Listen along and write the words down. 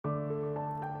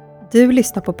Du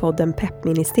lyssnar på podden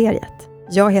Peppministeriet.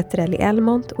 Jag heter Ellie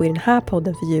Elmont och i den här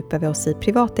podden fördjupar vi oss i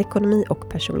privatekonomi och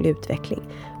personlig utveckling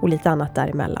och lite annat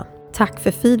däremellan. Tack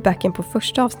för feedbacken på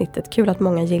första avsnittet. Kul att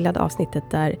många gillade avsnittet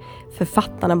där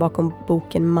författarna bakom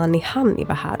boken Money Honey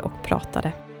var här och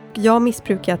pratade. Jag har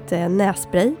missbrukat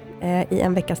nässpray i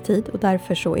en veckas tid och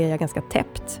därför så är jag ganska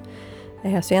täppt. Så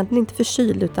jag är egentligen inte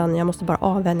förkyld utan jag måste bara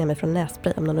avvänja mig från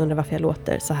nässpray om någon undrar varför jag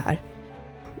låter så här.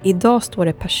 Idag står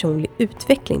det personlig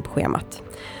utveckling på schemat.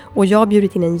 Och jag har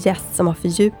bjudit in en gäst som har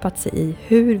fördjupat sig i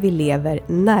hur vi lever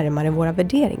närmare våra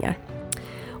värderingar.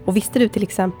 Och visste du till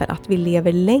exempel att vi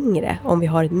lever längre om vi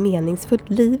har ett meningsfullt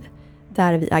liv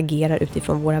där vi agerar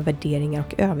utifrån våra värderingar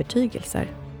och övertygelser?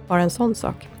 Bara en sån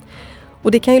sak.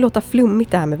 Och det kan ju låta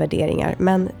flummigt det här med värderingar,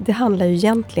 men det handlar ju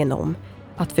egentligen om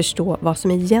att förstå vad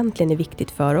som egentligen är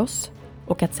viktigt för oss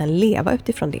och att sedan leva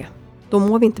utifrån det. Då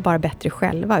mår vi inte bara bättre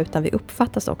själva utan vi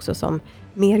uppfattas också som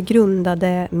mer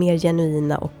grundade, mer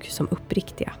genuina och som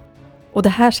uppriktiga. Och det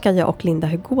här ska jag och Linda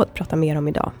Hugård prata mer om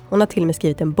idag. Hon har till och med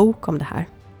skrivit en bok om det här.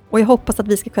 Och jag hoppas att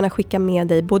vi ska kunna skicka med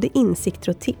dig både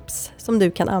insikter och tips som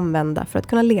du kan använda för att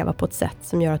kunna leva på ett sätt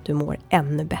som gör att du mår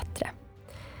ännu bättre.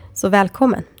 Så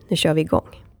välkommen, nu kör vi igång.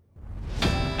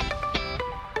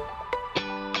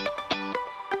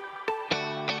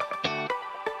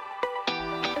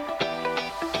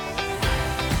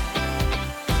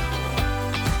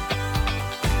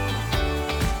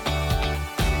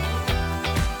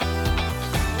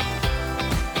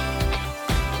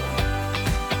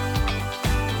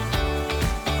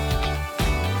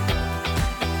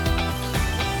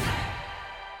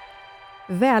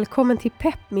 Välkommen till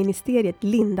Peppministeriet,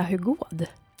 Linda Hugård.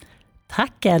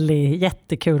 Tack Ellie,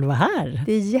 jättekul att vara här.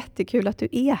 Det är jättekul att du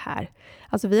är här.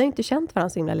 Alltså vi har inte känt varandra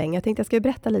så himla länge. Jag tänkte jag ska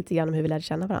berätta lite grann om hur vi lärde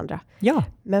känna varandra. Ja.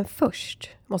 Men först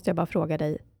måste jag bara fråga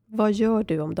dig, vad gör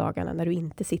du om dagarna när du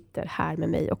inte sitter här med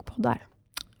mig och poddar?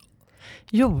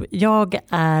 Jo, jag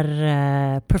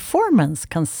är performance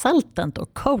consultant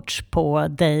och coach på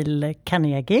Dale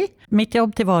Carnegie. Mitt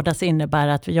jobb till vardags innebär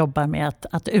att vi jobbar med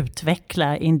att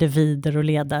utveckla individer och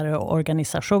ledare och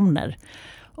organisationer.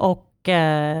 Och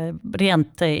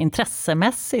rent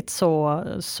intressemässigt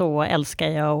så älskar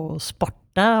jag att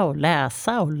sporta och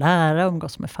läsa och lära,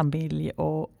 umgås med familj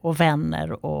och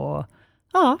vänner. Och,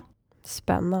 ja.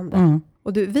 Spännande. Mm.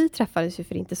 Och vi träffades ju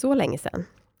för inte så länge sedan.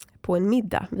 På en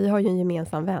middag. Vi har ju en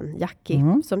gemensam vän,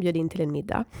 Jackie, som bjöd in till en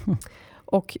middag.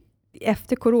 Och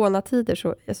efter coronatider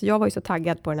så, alltså jag var ju så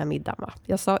taggad på den här middagen. Va?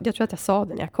 Jag tror att jag sa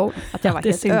det när jag kom, att jag var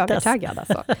helt övertaggad.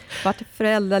 Alltså. Vart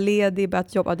föräldraledig,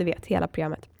 börjat jobba, du vet, hela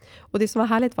programmet. Och det som var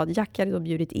härligt var att Jackie hade då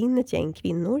bjudit in ett gäng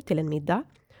kvinnor till en middag.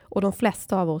 Och de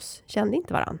flesta av oss kände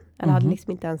inte varann. Eller hade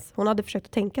liksom inte ens, hon hade försökt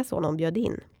att tänka så när hon bjöd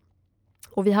in.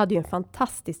 Och vi hade ju en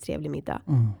fantastiskt trevlig middag.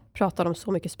 Pratade om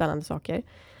så mycket spännande saker.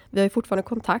 Vi har ju fortfarande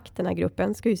kontakt, den här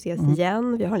gruppen ska ju ses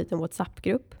igen. Vi har en liten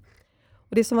WhatsApp-grupp.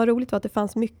 Och det som var roligt var att det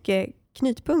fanns mycket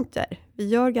knytpunkter. Vi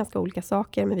gör ganska olika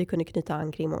saker men vi kunde knyta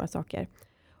an kring många saker.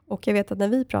 Och jag vet att när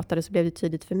vi pratade så blev det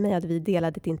tydligt för mig att vi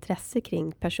delade ett intresse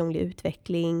kring personlig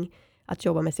utveckling. Att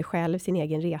jobba med sig själv, sin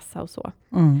egen resa och så.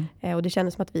 Och det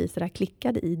kändes som att vi sådär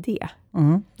klickade i det.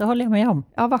 Det håller jag med om.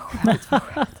 Ja, vad skönt.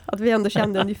 Att vi ändå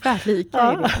kände ungefär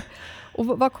lika i det. Och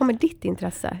vad kommer ditt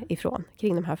intresse ifrån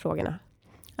kring de här frågorna?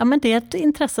 Ja, men det är ett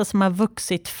intresse som har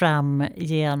vuxit fram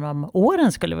genom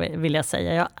åren skulle jag vilja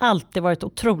säga. Jag har alltid varit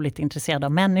otroligt intresserad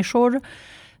av människor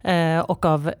och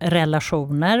av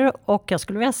relationer. Och jag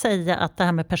skulle vilja säga att det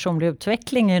här med personlig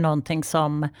utveckling är någonting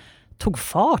som tog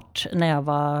fart när jag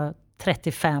var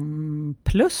 35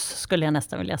 plus skulle jag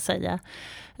nästan vilja säga.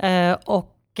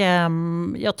 Och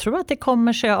jag tror att det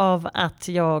kommer sig av att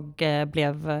jag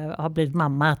har blivit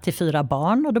mamma till 4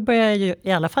 barn. Och då börjar ju,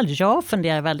 i alla fall jag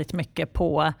fundera väldigt mycket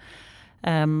på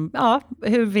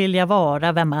hur vill jag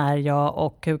vara, vem är jag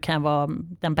och hur kan jag vara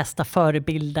den bästa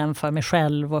förebilden för mig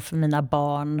själv och för mina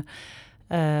barn.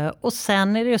 Och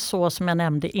sen är det ju så som jag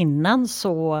nämnde innan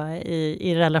så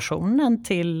i relationen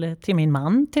till min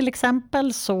man till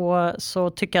exempel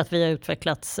så tycker jag att vi har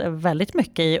utvecklats väldigt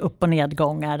mycket i upp- och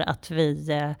nedgångar, att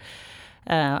vi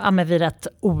är rätt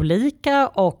olika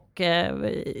och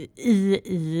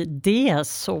i det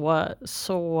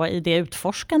så i det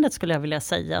utforskandet skulle jag vilja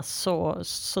säga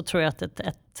så tror jag att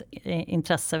ett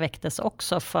intresse väcktes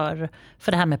också för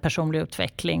det här med personlig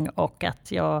utveckling och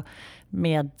att jag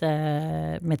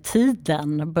med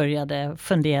tiden började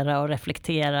fundera och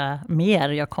reflektera mer.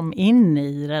 Jag kom in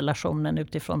i relationen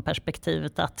utifrån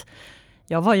perspektivet att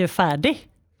jag var ju färdig.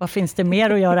 Vad finns det mer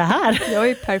att göra här? Jag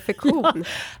är perfektion.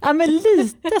 Ja, men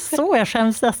lite så. Jag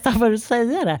skäms nästan för att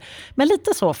säga det. Men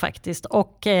lite så faktiskt.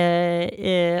 Och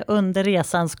under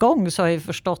resans gång så har jag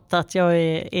förstått att jag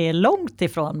är långt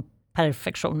ifrån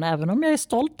perfektion, även om jag är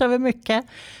stolt över mycket.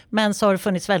 Men så har det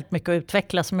funnits väldigt mycket att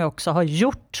utveckla som jag också har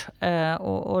gjort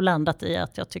och landat i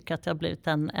att jag tycker att jag har blivit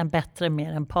en bättre,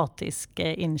 mer empatisk,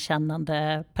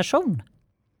 inkännande person.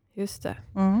 Just det.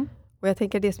 Mm. Och jag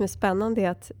tänker att det som är spännande är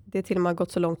att det till och med har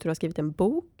gått så långt att du har skrivit en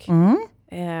bok.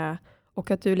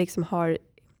 Och att du liksom har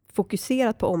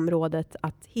fokuserat på området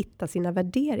att hitta sina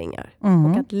värderingar.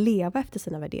 Och att leva efter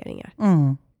sina värderingar.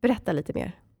 Berätta lite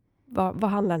mer. Vad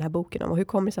handlar den här boken om? Och hur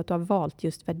kommer det sig att du har valt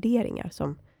just värderingar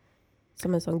som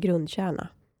en sån grundkärna?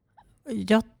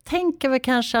 Jag tänker väl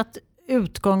kanske att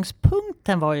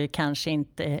utgångspunkten var ju kanske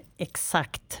inte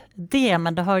exakt det.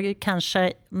 Men det har ju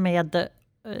kanske med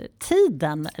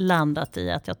tiden landat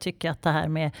i att jag tycker att det här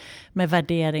med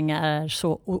värderingar är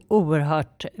så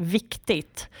oerhört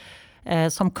viktigt.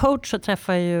 Som coach så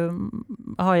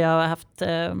har jag haft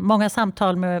många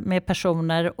samtal med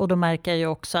personer, och då märker jag ju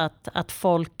också att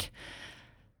folk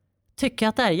tycker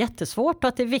att det är jättesvårt och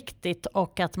att det är viktigt,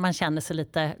 och att man känner sig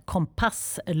lite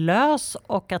kompasslös,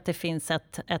 och att det finns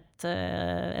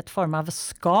ett form av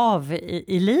skav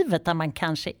i livet där man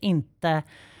kanske inte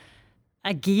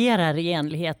agerar i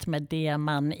enlighet med det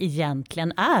man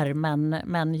egentligen är.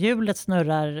 Men hjulet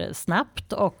snurrar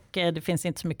snabbt, och det finns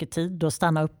inte så mycket tid att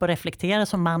stanna upp och reflektera,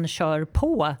 som man kör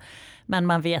på. Men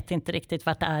man vet inte riktigt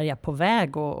vart är jag på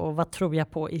väg och vad tror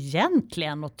jag på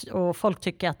egentligen. Och folk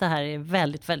tycker att det här är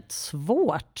väldigt, väldigt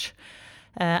svårt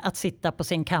att sitta på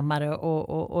sin kammare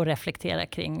och reflektera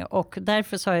kring. Och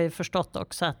därför så har jag förstått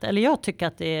också jag tycker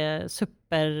att det är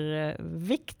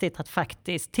superviktigt att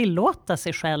faktiskt tillåta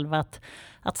sig själv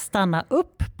att stanna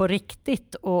upp på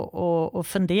riktigt och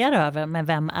fundera över, men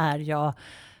vem är jag?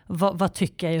 Vad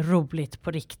tycker jag är roligt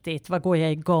på riktigt? Vad går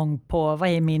jag igång på? Vad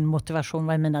är min motivation?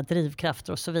 Vad är mina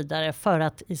drivkrafter och så vidare? För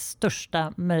att i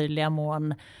största möjliga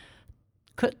mån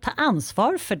ta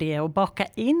ansvar för det och baka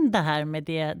in det här med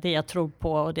det jag tror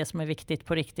på och det som är viktigt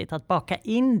på riktigt. Att baka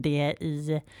in det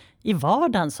i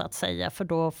vardagen så att säga. För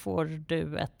då får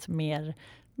du ett mer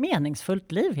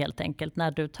meningsfullt liv helt enkelt.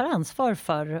 När du tar ansvar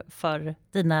för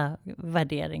dina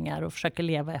värderingar och försöker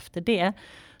leva efter det,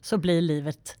 så blir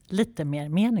livet lite mer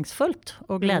meningsfullt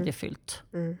och glädjefyllt.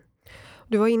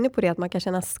 Du var inne på det att man kan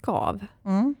känna skav.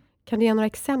 Kan du ge några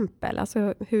exempel?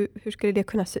 Alltså, hur skulle det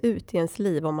kunna se ut i ens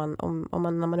liv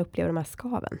när man upplever de här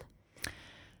skaven?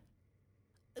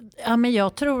 Ja, men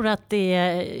jag tror att det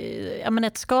är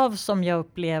ett skav som jag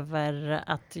upplever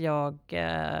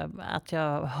att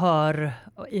jag hör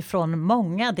ifrån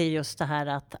många. Det är just det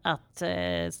här att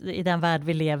i den värld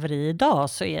vi lever i idag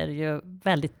så är det ju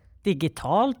väldigt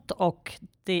digitalt, och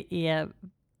det är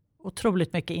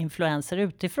otroligt mycket influenser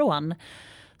utifrån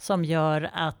som gör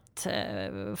att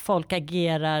folk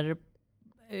agerar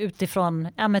utifrån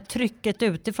trycket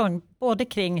utifrån, både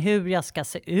kring hur jag ska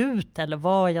se ut eller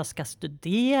vad jag ska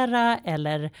studera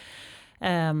eller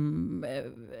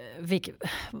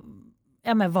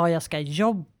var jag ska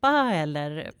jobba.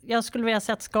 Eller jag skulle vilja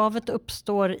säga att skavet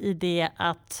uppstår i det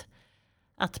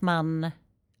att man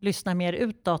lyssnar mer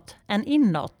utåt än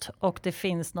inåt, och det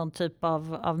finns någon typ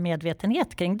av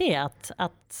medvetenhet kring det,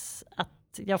 att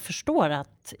jag förstår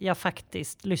att jag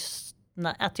faktiskt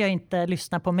att jag inte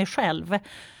lyssnar på mig själv.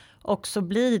 Och så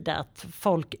blir det att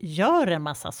folk gör en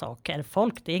massa saker.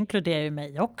 Folk, det inkluderar ju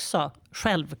mig också,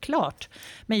 självklart.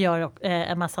 Men gör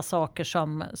en massa saker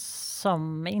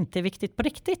som inte är viktigt på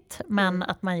riktigt. Men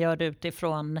att man gör det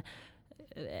utifrån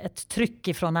ett tryck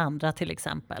ifrån andra till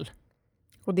exempel.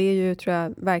 Och det är ju, tror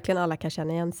jag, verkligen alla kan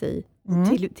känna igen sig i.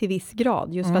 Till viss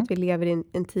grad. Just för att vi lever i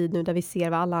en tid nu där vi ser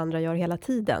vad alla andra gör hela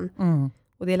tiden.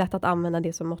 Och det är lätt att använda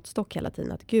det som måttstock hela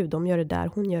tiden. Att gud, de gör det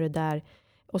där, hon gör det där.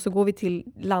 Och så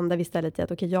landar vi istället i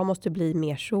att okej, jag måste bli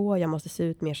mer så. Jag måste se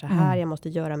ut mer så här. Jag måste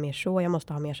göra mer så. Jag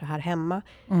måste ha mer så här hemma.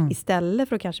 Istället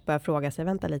för att kanske börja fråga sig,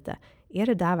 vänta lite. Är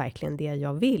det där verkligen det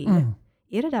jag vill?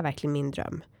 Är det där verkligen min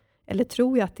dröm? Eller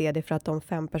tror jag att det är det för att de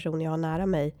 5 personer jag har nära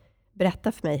mig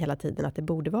berättar för mig hela tiden att det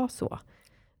borde vara så?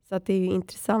 Så att det är ju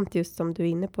intressant just som du är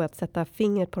inne på, att sätta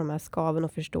fingret på de här skaven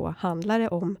och förstå. Handlar det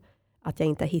om att jag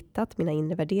inte har hittat mina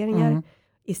inre värderingar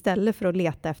istället för att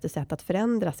leta efter sätt att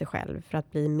förändra sig själv för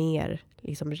att bli mer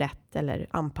liksom rätt eller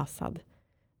anpassad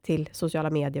till sociala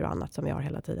medier och annat som vi har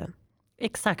hela tiden?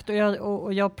 Exakt, och jag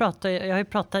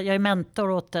är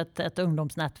mentor åt ett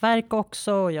ungdomsnätverk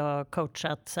också, och jag har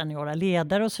coachat seniora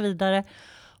ledare och så vidare.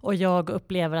 Och jag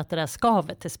upplever att det där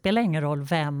skavet, det spelar ingen roll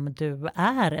vem du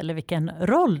är eller vilken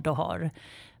roll du har.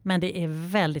 Men det är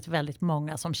väldigt, väldigt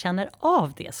många som känner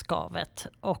av det skavet.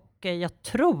 Och jag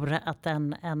tror att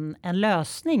en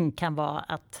lösning kan vara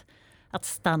att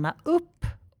stanna upp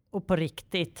och på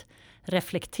riktigt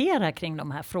reflektera kring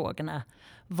de här frågorna.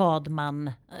 vad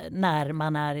man, när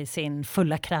man är i sin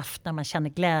fulla kraft, när man känner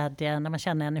glädje, när man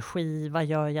känner energi, vad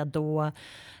gör jag då?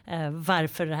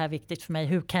 Varför är det här viktigt för mig?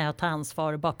 Hur kan jag ta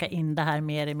ansvar och baka in det här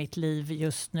mer i mitt liv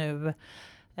just nu?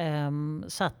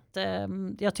 Så att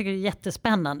jag tycker det är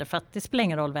jättespännande, för att det spelar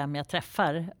ingen roll vem jag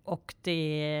träffar, och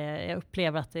jag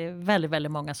upplever att det är väldigt,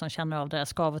 väldigt många som känner av det här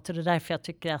skavet, och det är därför jag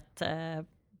tycker att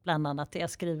bland annat det jag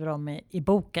skriver om i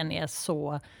boken är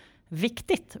så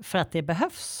viktigt, för att det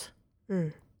behövs.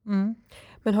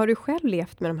 Men har du själv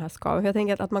levt med de här skaven? För jag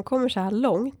tänker att man kommer så här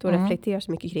långt och reflekterar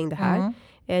så mycket kring det här.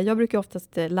 Jag brukar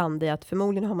oftast landa i att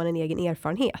förmodligen har man en egen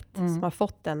erfarenhet som har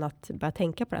fått den att börja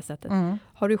tänka på det här sättet.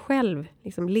 Har du själv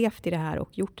liksom levt i det här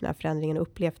och gjort den här förändringen och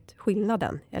upplevt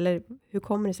skillnaden? Eller hur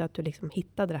kommer det sig att du liksom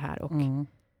hittade det här och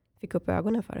fick upp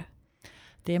ögonen för det?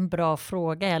 Det är en bra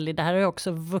fråga, Ellie. Det här har ju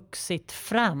också vuxit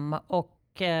fram,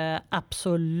 och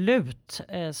absolut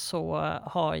så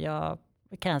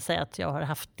kan jag säga att jag har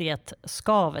haft det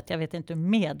skavet. Jag vet inte hur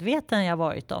medveten jag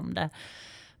varit om det.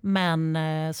 Men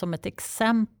som ett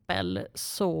exempel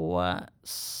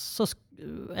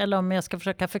eller om jag ska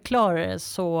försöka förklara det,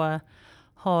 så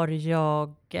har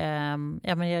jag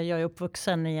är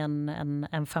uppvuxen i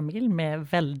en familj med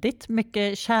väldigt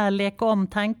mycket kärlek och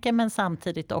omtanke, men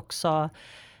samtidigt också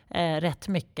rätt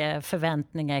mycket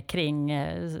förväntningar kring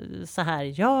så här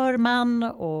gör man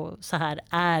och så här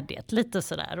är det, lite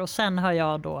sådär. Och sen har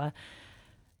jag då,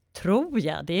 tror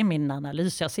jag, det är min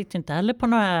analys, jag sitter inte heller på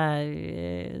några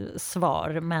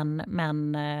svar,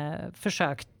 men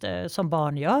försökt, som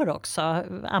barn gör också,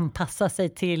 anpassa sig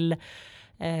till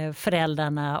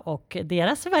föräldrarna och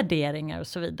deras värderingar och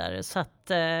så vidare. Så att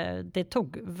det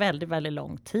tog väldigt, väldigt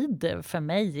lång tid för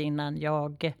mig innan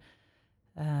jag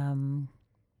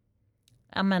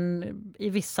i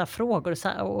vissa frågor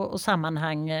och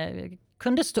sammanhang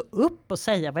kunde stå upp och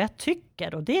säga vad jag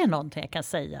tycker. Och det är någonting jag kan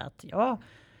säga, att jag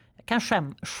kan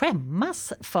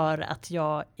skämmas för att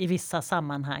jag i vissa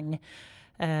sammanhang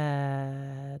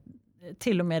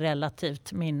till och med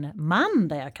relativt min man,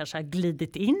 där jag kanske har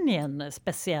glidit in i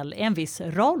en viss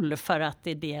roll, för att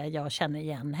det är det jag känner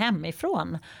igen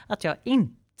hemifrån. Att jag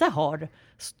inte har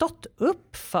stått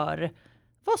upp för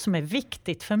vad som är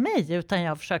viktigt för mig, utan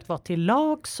jag har försökt vara till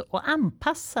lags och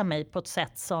anpassa mig på ett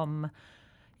sätt som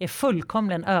är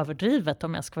fullkomligen överdrivet,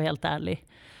 om jag ska vara helt ärlig.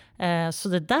 Så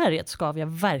det där är ett skav jag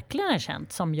verkligen har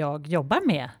känt, som jag jobbar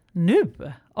med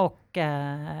nu. Och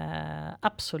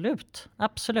absolut.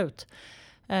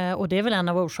 Och det är väl en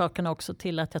av orsakerna också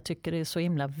till att jag tycker det är så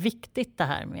himla viktigt, det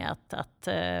här med att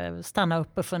stanna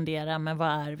upp och fundera, men vad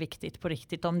är viktigt på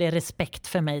riktigt? Om det är respekt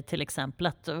för mig till exempel,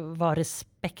 att vara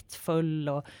respektfull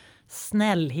och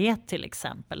snällhet till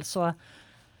exempel, så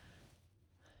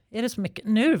är det så mycket,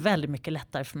 nu är det väldigt mycket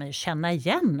lättare för mig att känna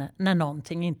igen när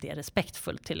någonting inte är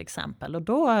respektfullt till exempel. Och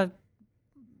då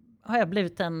har jag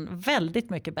blivit väldigt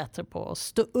mycket bättre på att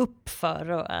stå upp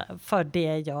för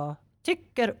det jag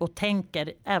tycker och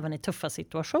tänker, även i tuffa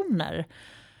situationer.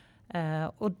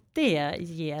 Och det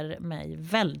ger mig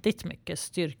väldigt mycket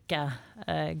styrka,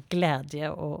 glädje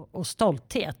och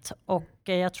stolthet. Och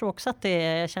jag tror också att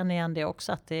jag känner igen det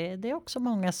också, att det är också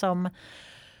många som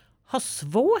har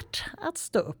svårt att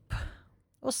stå upp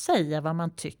och säga vad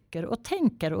man tycker och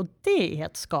tänker. Och det är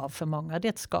ett skav för många. Det är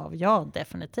ett skav jag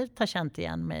definitivt har känt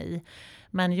igen mig i.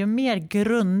 Men ju mer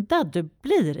grundad du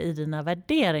blir i dina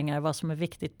värderingar, vad som är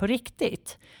viktigt på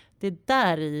riktigt, det är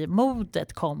där i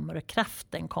modet kommer och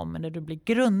kraften kommer, när du blir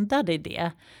grundad i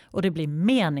det och det blir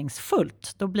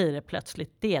meningsfullt. Då blir det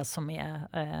plötsligt det som är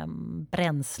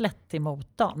bränslet i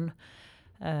motorn.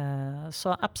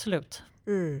 Så absolut.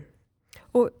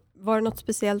 Och var det något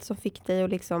speciellt som fick dig att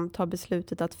liksom ta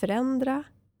beslutet att förändra?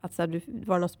 Alltså,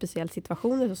 var det någon speciell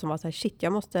situation som var så här, shit,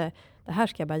 det här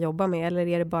ska jag börja jobba med? Eller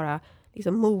är det bara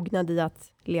liksom mognad i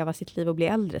att leva sitt liv och bli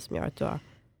äldre som gör att du har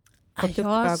fått upp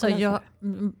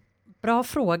ögonen? Bra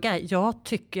fråga. Jag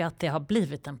tycker att det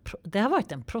har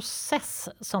varit en process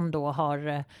som då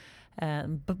har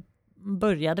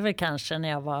började väl kanske när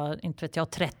jag var, inte vet jag,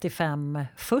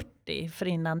 35-40. För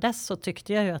innan dess så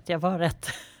tyckte jag ju att jag var rätt...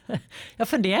 jag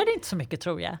funderade inte så mycket,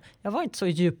 tror jag. Jag var inte så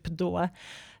djup då.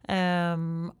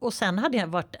 Och sen hade det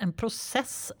varit en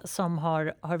process som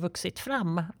har vuxit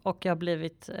fram. Och jag har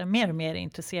blivit mer och mer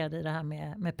intresserad i det här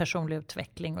med personlig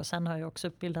utveckling. Och sen har jag också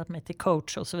utbildat mig till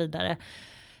coach och så vidare.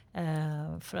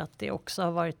 För att det också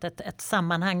har varit ett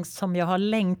sammanhang som jag har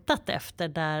längtat efter,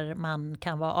 där man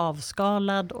kan vara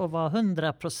avskalad och vara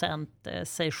 100%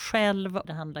 sig själv.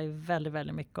 Det handlar ju väldigt,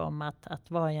 väldigt mycket om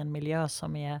att vara i en miljö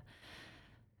som är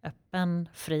öppen,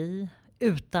 fri,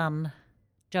 utan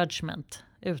judgment,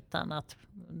 utan att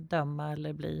döma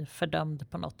eller bli fördömd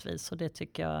på något vis. Och det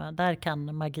tycker jag, där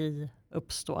kan magi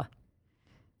uppstå.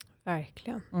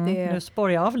 Verkligen. Nu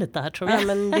spår jag av lite här, tror jag. Ja,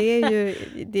 men det är ju,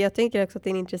 jag tänker också att det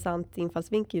är en intressant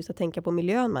infallsvinkel just att tänka på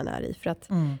miljön man är i. För att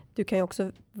du kan ju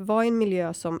också vara i en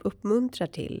miljö som uppmuntrar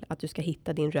till att du ska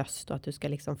hitta din röst och att du ska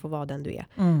liksom få vara den du är.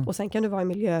 Och sen kan du vara i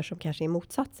miljöer som kanske är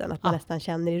motsatsen. Att man nästan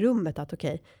känner i rummet att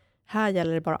okej, här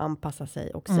gäller det bara att anpassa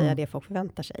sig och säga det folk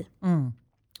förväntar sig.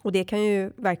 Och det kan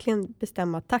ju verkligen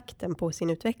bestämma takten på sin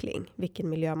utveckling, vilken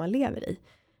miljö man lever i.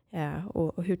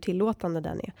 Och hur tillåtande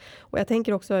den är. Och jag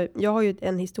tänker också, jag har ju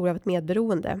en historia av ett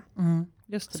medberoende.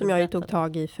 Just det, som jag ju tog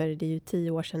tag i för det är ju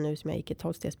 10 år sedan nu som jag gick ett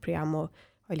 12-stegsprogram och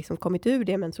har liksom kommit ur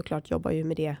det, men såklart jobbar ju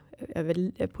med det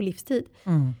på livstid.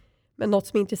 Men något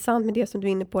som är intressant med det som du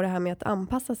är inne på, det här med att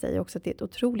anpassa sig också, att det är ett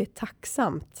otroligt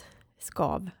tacksamt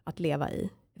skav att leva i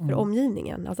för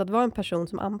omgivningen. Alltså att vara en person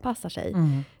som anpassar sig,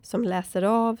 som läser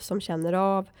av, som känner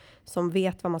av, som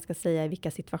vet vad man ska säga i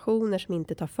vilka situationer, som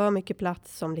inte tar för mycket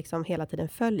plats, som liksom hela tiden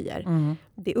följer.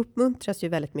 Det uppmuntras ju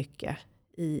väldigt mycket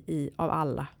av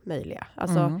alla möjliga.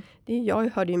 Alltså, jag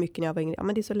hörde ju mycket när jag var yngre, ja,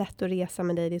 men det är så lätt att resa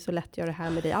med dig, det är så lätt att göra det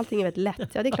här med dig, allting är väldigt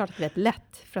lätt. Ja, det är klart att det är väldigt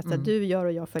lätt, för att du gör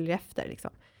och jag följer efter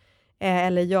liksom.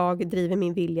 Eller jag driver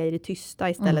min vilja i det tysta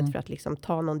istället för att liksom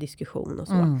ta någon diskussion och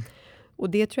så. Och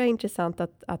det tror jag är intressant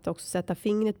att också sätta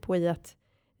fingret på, i att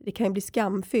det kan ju bli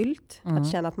skamfyllt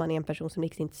att känna att man är en person som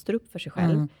liksom inte står upp för sig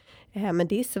själv. Men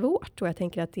det är svårt, och jag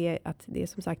tänker att det är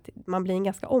som sagt, man blir en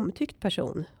ganska omtyckt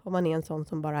person om man är en sån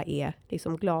som bara är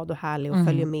liksom glad och härlig och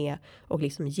följer med och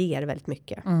liksom ger väldigt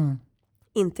mycket.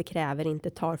 Inte kräver, inte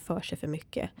tar för sig för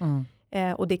mycket.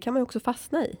 Och det kan man ju också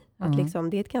fastna i. Att liksom,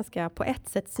 det är ett ganska på ett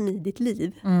sätt smidigt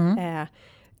liv.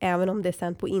 Även om det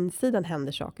sen på insidan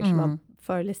händer saker som man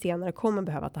förr eller senare kommer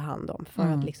behöva ta hand om för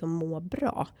att liksom må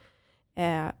bra.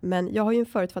 Men jag har ju en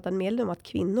förutfattad mening om att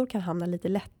kvinnor kan hamna lite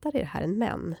lättare i det här än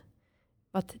män.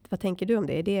 Vad tänker du om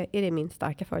det? Är det min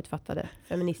starka förutfattade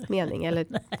feministmening? Eller?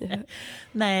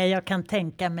 Nej, jag kan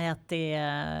tänka mig att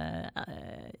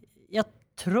jag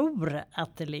tror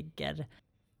att det ligger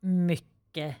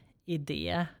mycket i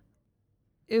det.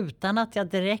 Utan att jag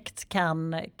direkt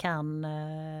kan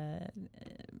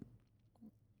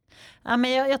ja,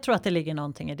 men jag tror att det ligger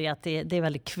någonting i det, att det är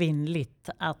väldigt kvinnligt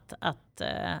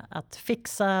att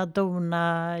fixa,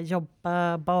 dona,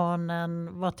 jobba,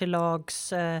 barnen, vara till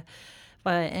lags,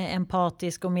 vara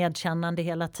empatisk och medkännande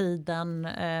hela tiden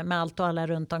med allt och alla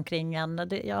runt omkring en.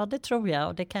 Det tror jag,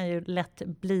 och det kan ju lätt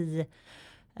bli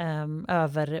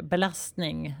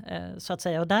överbelastning så att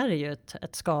säga, och där är ju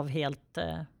ett skav helt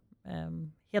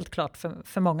klart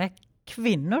för många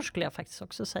kvinnor, skulle jag faktiskt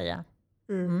också säga.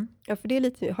 Ja, för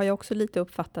det har jag också lite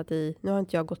uppfattat i, nu har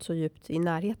inte jag gått så djupt i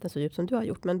närheten så djupt som du har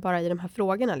gjort, men bara i de här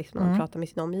frågorna liksom, när man pratar med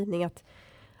sin omgivning,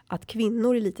 att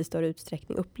kvinnor i lite större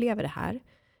utsträckning upplever det här.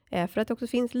 För att det också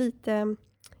finns lite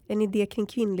en idé kring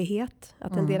kvinnlighet,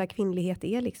 att en del av kvinnlighet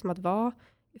är liksom att vara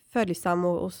följsam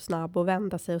och snabb och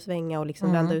vända sig och svänga och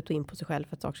liksom vända ut och in på sig själv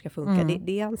för att saker ska funka.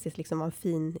 Det anses liksom vara en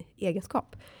fin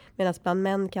egenskap. Medan bland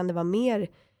män kan det vara mer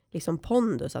liksom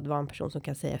pondus, att vara en person som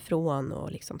kan säga ifrån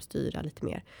och liksom styra lite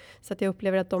mer. Så att jag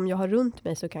upplever att om jag har runt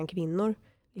mig, så kan kvinnor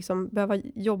liksom behöva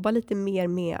jobba lite mer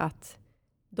med att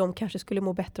de kanske skulle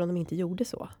må bättre om de inte gjorde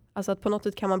så. Alltså att på något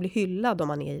sätt kan man bli hyllad om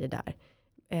man är i det där.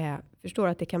 Förstår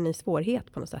att det kan bli en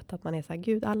svårighet på något sätt. Att man är så här,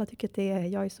 gud, alla tycker att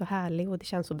jag är så härlig och det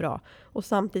känns så bra. Och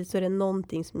samtidigt så är det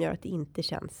någonting som gör att det inte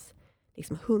känns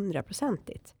liksom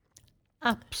 100%igt.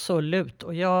 Absolut,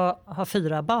 och jag har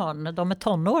 4 barn. De är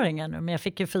tonåringar nu, men jag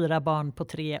fick ju 4 barn på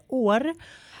 3 år.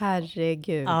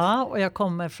 Herregud. Ja, och jag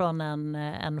kommer från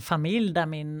en familj där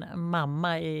min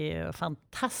mamma är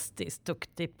fantastiskt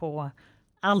duktig på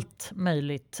allt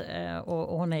möjligt.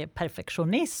 Och hon är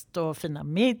perfektionist och fina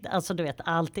middag. Alltså du vet,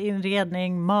 allt,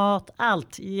 inredning, mat,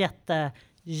 allt.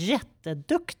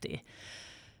 Jätteduktig.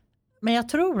 Men jag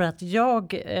tror att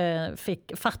jag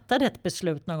fattade ett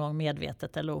beslut någon gång,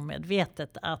 medvetet eller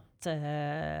omedvetet, att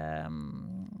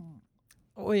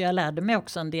och jag lärde mig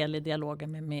också en del i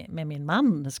dialogen med min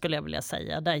man, skulle jag vilja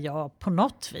säga, där jag på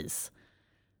något vis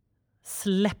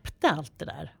släppte allt det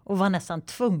där och var nästan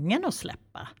tvungen att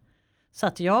släppa. Så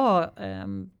att jag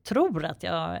tror att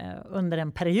jag under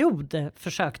en period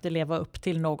försökte leva upp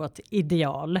till något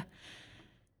ideal.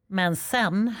 Men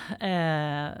sen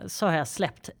så har jag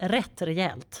släppt rätt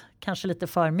rejält. Kanske lite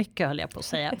för mycket, höll jag på att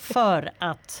säga. För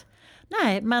att,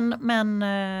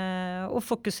 och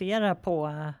fokusera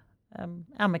på,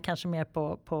 men kanske mer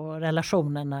på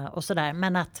relationerna och sådär.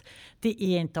 Men att det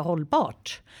är inte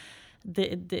hållbart.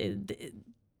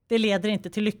 Det leder inte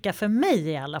till lycka för mig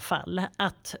i alla fall.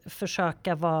 Att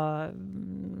försöka vara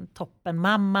toppen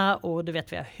mamma, och du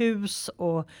vet, vi har hus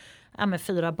och med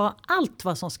 4 barn, allt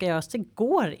vad som ska göras, det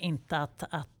går inte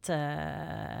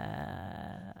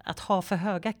att ha för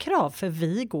höga krav, för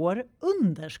vi går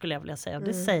under, skulle jag vilja säga, och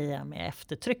det säger jag med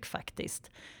eftertryck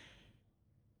faktiskt.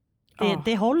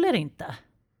 Det håller inte.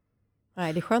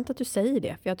 Nej, det är skönt att du säger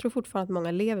det, för jag tror fortfarande att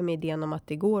många lever med idén om att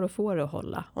det går att få det att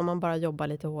hålla, om man bara jobbar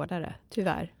lite hårdare,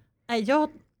 tyvärr. Jag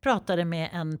pratade med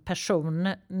en person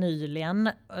nyligen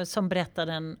som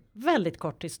berättade en väldigt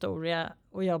kort historia,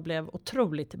 och jag blev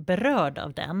otroligt berörd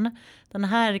av den. Den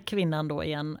här kvinnan då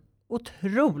är en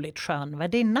otroligt skön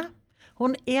värdinna.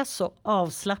 Hon är så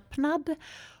avslappnad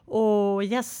och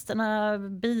gästerna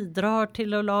bidrar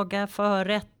till att laga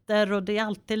förrätter och det är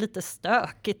alltid lite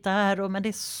stökigt där, men det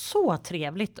är så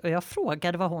trevligt. Och jag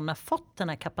frågade var hon har fått den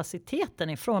här kapaciteten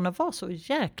ifrån och var så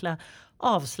jäkla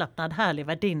avslappnad, härlig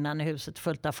värdinnan i huset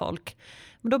fullt av folk.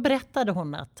 Men då berättade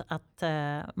hon att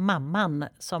mamman,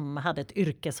 som hade ett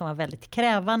yrke som var väldigt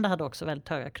krävande, hade också väldigt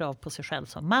höga krav på sig själv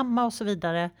som mamma och så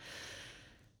vidare.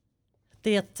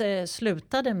 Det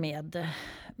slutade med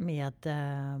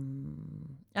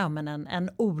en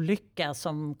olycka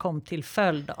som kom till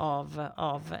följd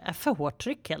av för hårt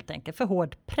tryck helt enkelt. För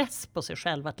hård press på sig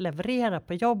själv att leverera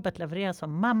på jobbet, leverera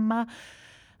som mamma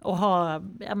och ha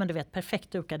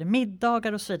perfekt dukade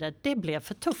middagar och så vidare. Det blev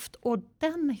för tufft, och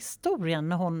den historien,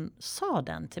 när hon sa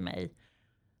den till mig,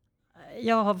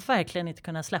 jag har verkligen inte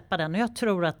kunnat släppa den. Och jag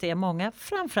tror att det är många,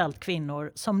 framförallt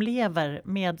kvinnor, som lever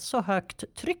med så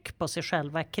högt tryck på sig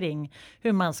själva kring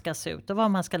hur man ska se ut och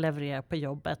vad man ska leverera på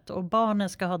jobbet. Och barnen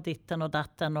ska ha ditten och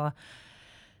datten, och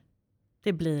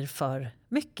det blir för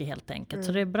mycket helt enkelt.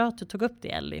 Så det är bra att du tog upp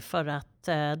det, Ellie, för att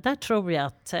där tror jag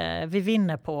att vi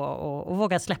vinner på att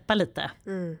våga släppa lite.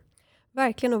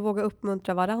 Verkligen att våga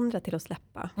uppmuntra varandra till att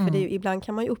släppa. För det är ju, ibland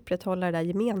kan man ju upprätthålla det där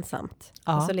gemensamt.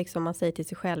 Ja. Alltså liksom man säger till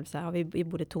sig själv så här, vi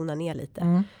borde tona ner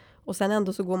lite. Och sen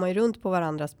ändå så går man ju runt på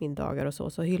varandras middagar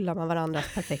och så hyllar man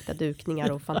varandras perfekta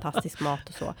dukningar och fantastisk mat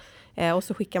och så. Och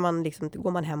så skickar man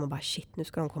går man hem och bara shit, nu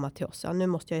ska de komma till oss. Ja, nu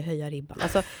måste jag ju höja ribban.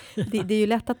 Alltså, det är ju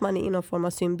lätt att man är i någon form av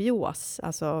symbios.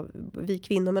 Alltså vi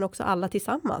kvinnor, men också alla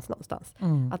tillsammans någonstans.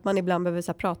 Att man ibland behöver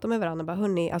så här, prata med varandra. Bara,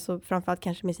 hörni, alltså framförallt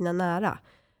kanske med sina nära.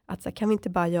 Att så här, kan vi inte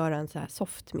bara göra en så här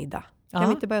soft middag? Kan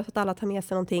vi inte bara göra så att alla tar med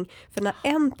sig någonting? För när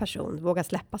en person vågar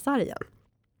släppa sargen,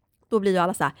 då blir ju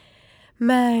alla så här,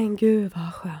 men gud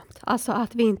vad skönt. Alltså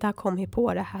att vi inte har kommit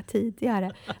på det här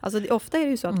tidigare. Alltså ofta är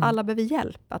det ju så att alla behöver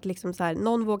hjälp. Att liksom så här,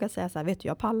 någon vågar säga så här, vet du,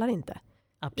 jag pallar inte.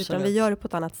 Absolut. Utan vi gör det på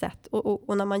ett annat sätt.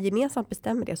 Och när man gemensamt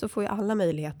bestämmer det, så får ju alla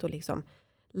möjlighet att liksom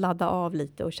ladda av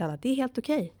lite och känna att det är helt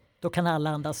okej. Då kan alla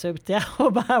andas ut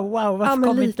och bara wow, varför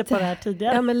kom inte på det här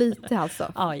tidigare? Ja, men lite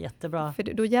alltså. Ja, jättebra. För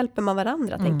då hjälper man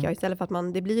varandra, tänker jag. Istället för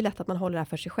att det blir ju lätt att man håller det här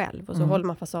för sig själv. Och så håller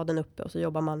man fasaden uppe och så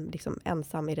jobbar man liksom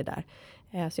ensam i det där.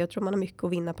 Så jag tror man har mycket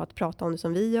att vinna på att prata om det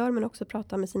som vi gör. Men också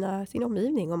prata med sin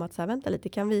omgivning om att så här, vänta lite,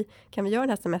 kan vi göra den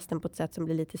här semestern på ett sätt som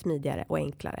blir lite smidigare och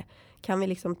enklare? Kan vi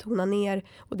liksom tona ner?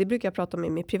 Och det brukar jag prata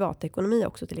om med privatekonomi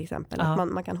också till exempel. Att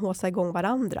man kan håsa igång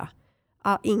varandra.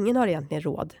 Ingen har egentligen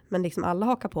råd, men liksom alla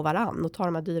hakar på varann och tar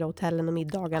de här dyra hotellen och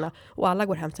middagarna, och alla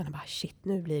går hem sen och bara shit,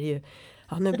 nu blir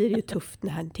det ju tufft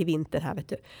till vintern här, vet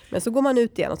du. Men så går man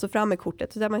ut igen och så fram med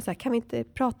kortet, så där man så här, kan vi inte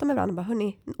prata med varandra, bara,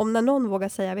 hörni, om när någon vågar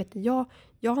säga, vet du,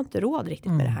 jag har inte råd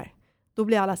riktigt med det här. Då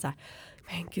blir alla så här,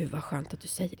 men gud vad skönt att du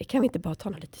säger det. Kan vi inte bara ta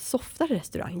någon lite softare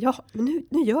restaurang? Ja, men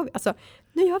nu gör vi. Alltså,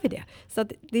 nu gör vi det. Så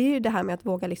att det är ju det här med att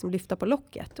våga liksom lyfta på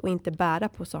locket och inte bära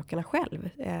på sakerna själv.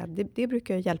 Det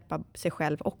brukar ju hjälpa sig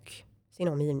själv och sin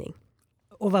omgivning.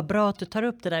 Och vad bra att du tar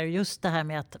upp det där, just det här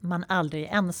med att man aldrig är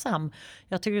ensam.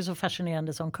 Jag tycker det är så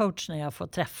fascinerande som coach när jag får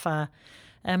träffa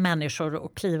människor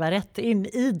och kliva rätt in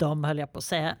i dem, höll jag på att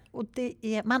säga. Och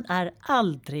man är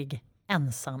aldrig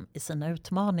ensam i sina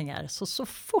utmaningar. Så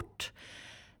fort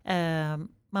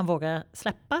man vågar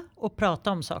släppa och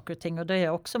prata om saker och ting, och det har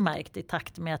jag också märkt i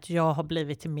takt med att jag har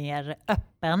blivit mer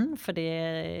öppen, för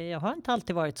jag har inte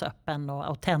alltid varit så öppen och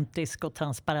autentisk och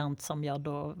transparent som jag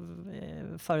då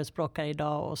förespråkar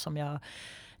idag och som jag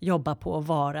jobbar på att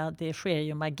vara. Det sker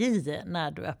ju magi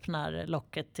när du öppnar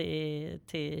locket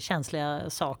till känsliga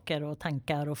saker och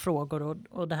tankar och frågor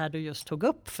och det här du just tog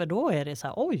upp, för då är det så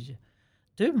här, oj,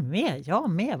 du med, jag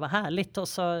med, vad härligt. Och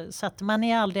så att man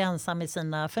är aldrig ensam i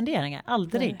sina funderingar,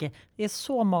 aldrig. Nej. Det är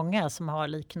så många som har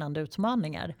liknande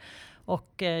utmaningar.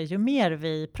 Och ju mer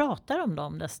vi pratar om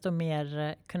dem, desto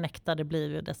mer connectade blir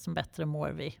vi, desto bättre mår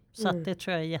vi. Så att det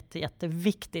tror jag är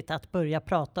jätteviktigt att börja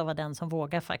prata och vara den som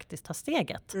vågar faktiskt ta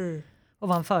steget. Och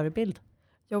vara en förebild.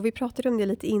 Ja, vi pratade om det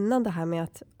lite innan, det här med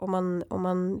att om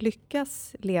man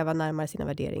lyckas leva närmare sina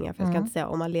värderingar, för jag ska inte säga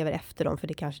om man lever efter dem, för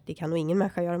det kan nog ingen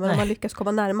människa göra, men om man lyckas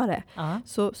komma närmare,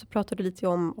 så pratade du lite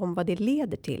om vad det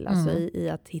leder till, alltså i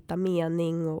att hitta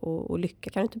mening och lycka.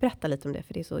 Kan du inte berätta lite om det,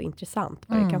 för det är så intressant,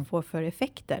 vad det kan få för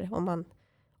effekter om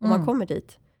man kommer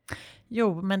dit?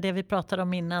 Jo, men det vi pratade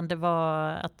om innan, det var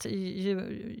att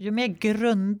ju mer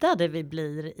grundade vi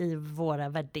blir i våra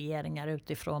värderingar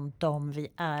utifrån de vi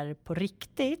är på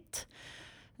riktigt,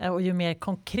 och ju mer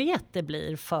konkret det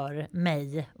blir för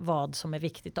mig vad som är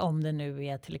viktigt, om det nu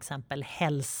är till exempel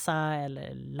hälsa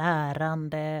eller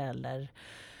lärande eller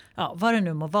vad det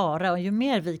nu må vara, och ju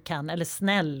mer vi kan, eller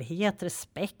snällhet,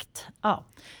 respekt,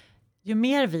 ju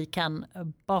mer vi kan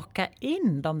baka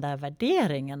in de där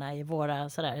värderingarna i våra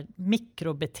sådär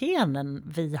mikrobeteenden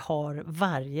vi har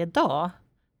varje dag,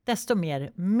 desto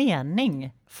mer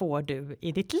mening får du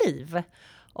i ditt liv.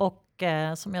 Och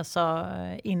som jag sa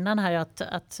innan här,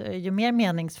 att ju mer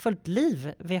meningsfullt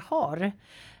liv vi har,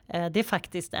 det är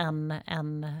faktiskt en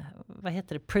vad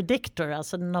heter det, predictor,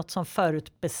 alltså något som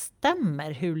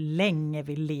förutbestämmer hur länge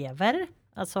vi lever.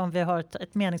 Alltså om vi har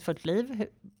ett meningsfullt liv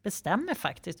bestämmer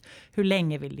faktiskt hur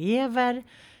länge vi lever,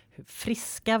 hur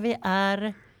friska vi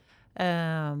är,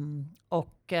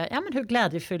 och men hur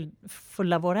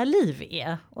glädjefulla våra liv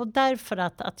är. Och därför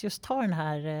att just ta den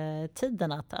här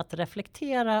tiden att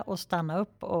reflektera och stanna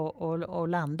upp och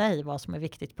landa i vad som är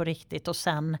viktigt på riktigt, och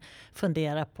sen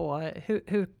fundera på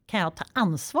hur kan jag ta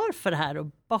ansvar för det här och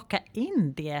baka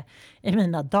in det i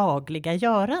mina dagliga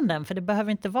göranden. För det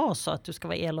behöver inte vara så att du ska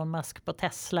vara Elon Musk på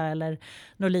Tesla eller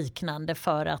något liknande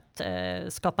för att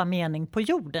skapa mening på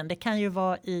jorden. Det kan ju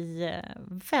vara i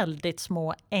väldigt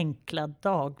små enkla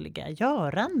dagliga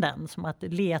göranden, som att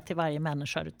le till varje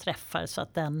människa du träffar så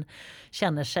att den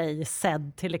känner sig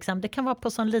sedd till exempel. Det kan vara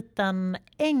på sån liten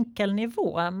enkel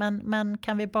nivå, men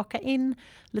kan vi baka in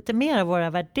lite mer av våra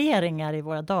värderingar i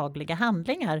våra dagliga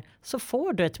handlingar, så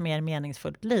får du ett mer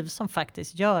meningsfullt liv som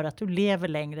faktiskt gör att du lever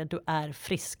längre, du är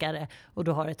friskare och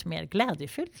du har ett mer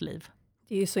glädjefyllt liv.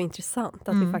 Det är ju så intressant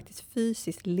att vi faktiskt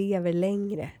fysiskt lever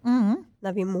längre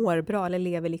när vi mår bra, eller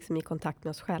lever liksom i kontakt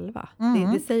med oss själva.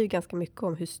 Det säger ju ganska mycket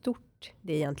om hur stort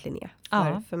det egentligen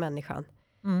är för människan.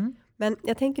 Men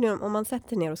jag tänker nu, om man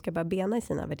sätter ner och ska börja bena i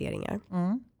sina värderingar,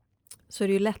 så är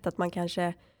det ju lätt att man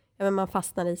kanske man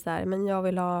fastnar i så här, men jag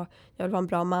vill vara en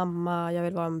bra mamma, jag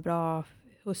vill vara en bra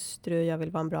hustru, jag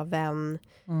vill vara en bra vän.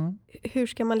 Hur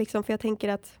ska man liksom, för jag tänker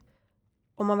att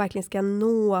om man verkligen ska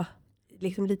nå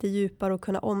liksom lite djupare och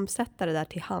kunna omsätta det där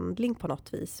till handling på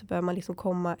något vis, så bör man liksom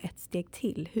komma ett steg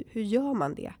till. Hur gör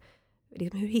man det?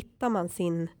 Liksom, hur hittar man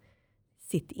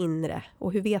sitt inre?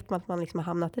 Och hur vet man att man liksom har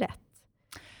hamnat rätt?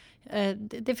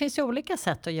 Det finns ju olika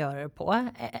sätt att göra det på.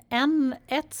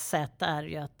 Ett sätt är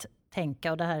ju att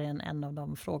tänka, och det här är en av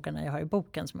de frågorna jag har i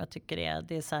boken som jag tycker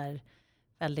det är så här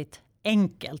väldigt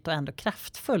enkelt och ändå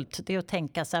kraftfullt. Det är att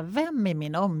tänka så här, vem i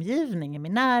min omgivning, i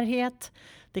min närhet?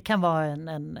 Det kan vara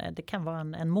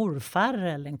en morfar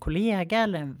eller en kollega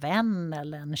eller en vän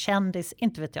eller en kändis,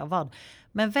 inte vet jag vad.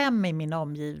 Men vem i min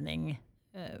omgivning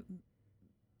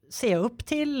ser jag upp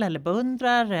till eller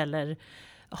beundrar eller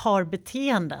har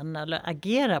beteenden eller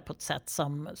agerar på ett sätt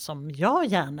som jag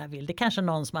gärna vill. Det är kanske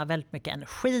någon som har väldigt mycket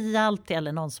energi alltid,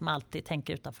 eller någon som alltid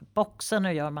tänker utanför boxen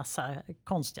och gör massa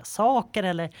konstiga saker,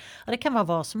 eller det kan vara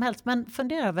vad som helst. Men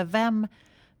fundera över vem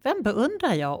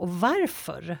beundrar jag och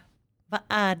varför? Vad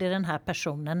är det den här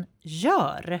personen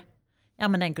gör? Ja,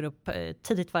 men den går upp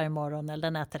tidigt varje morgon, eller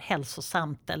den äter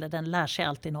hälsosamt, eller den lär sig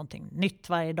alltid någonting nytt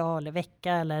varje dag eller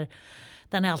vecka, eller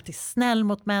den är alltid snäll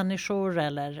mot människor,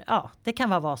 eller det kan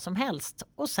vara vad som helst.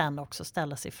 Och sen också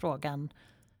ställa sig frågan,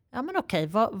 ja men okej,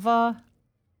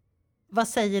 vad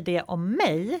säger det om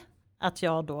mig att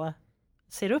jag då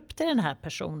ser upp till den här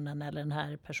personen eller den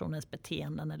här personens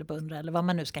beteenden eller beundrar, eller vad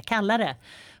man nu ska kalla det.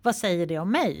 Vad säger det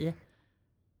om mig?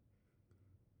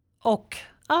 Och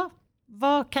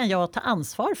vad kan jag ta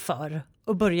ansvar för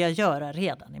och börja göra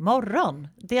redan imorgon?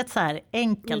 Det är ett så här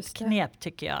enkelt knep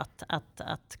tycker jag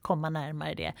att komma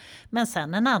närmare det. Men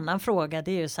sen en annan fråga,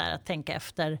 det är ju så här att tänka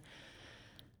efter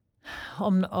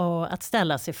och att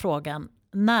ställa sig frågan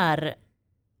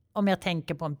om jag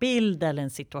tänker på en bild eller en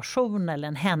situation eller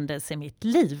en händelse i mitt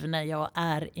liv när jag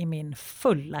är i min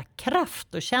fulla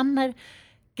kraft och känner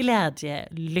glädje,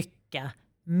 lycka,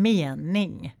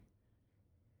 mening.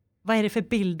 Vad är det för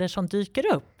bilder som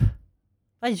dyker upp?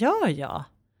 Vad gör jag?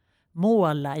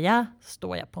 Målar jag?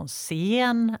 Står jag på en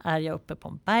scen? Är jag uppe på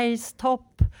en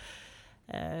bergstopp?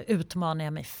 Utmanar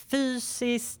jag mig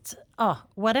fysiskt?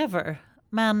 Whatever.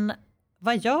 Men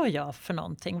vad gör jag för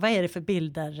någonting? Vad är det för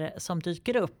bilder som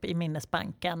dyker upp i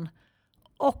minnesbanken?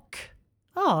 Och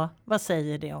vad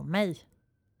säger det om mig?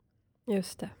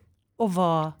 Just det. Och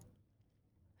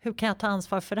hur kan jag ta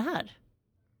ansvar för det här?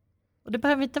 Och det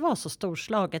behöver inte vara så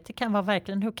storslaget. Det kan vara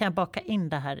verkligen, hur kan jag baka in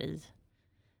det här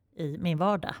i min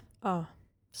vardag? Ja.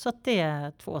 Så att det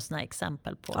är 2 sådana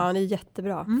exempel på. Ja, det är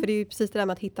jättebra. För det är ju precis det där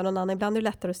med att hitta någon annan. Ibland är det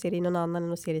lättare att se det i någon annan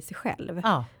än att se det i sig själv.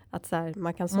 Ja. Att så här,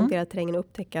 man kan sondera terrängen och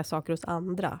upptäcka saker hos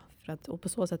andra. Och på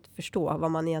så sätt förstå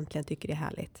vad man egentligen tycker är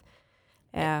härligt.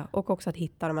 Och också att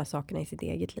hitta de här sakerna i sitt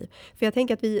eget liv. För jag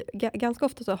tänker att vi ganska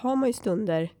ofta så har man ju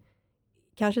stunder,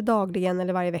 kanske dagligen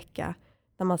eller varje vecka,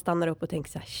 när man stannar upp och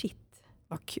tänker så här, shit,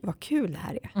 vad kul det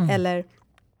här är. Eller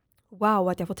wow,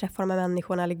 att jag får träffa de här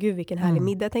människorna, eller gud vilken härlig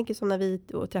middag. Jag tänker som när vi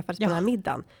träffades på den här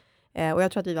middagen. Och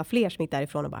jag tror att vi var fler som gick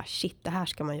därifrån och bara, shit, det här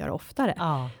ska man göra oftare.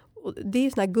 Ja. Och det är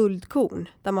ju sådana här guldkorn,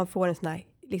 där man får en sån här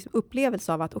liksom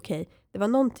upplevelse av att okej, det var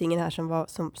någonting i det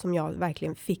här som jag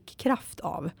verkligen fick kraft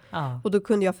av. Ja. Och då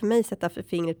kunde jag för mig sätta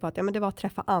fingret på att men det var att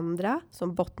träffa andra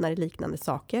som bottnar i liknande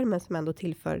saker, men som ändå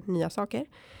tillför nya saker.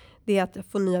 Det är att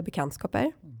få nya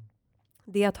bekantskaper.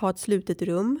 Det är att ha ett slutet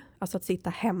rum, alltså att sitta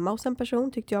hemma hos en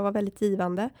person tyckte jag var väldigt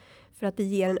givande. För att det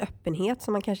ger en öppenhet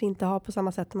som man kanske inte har på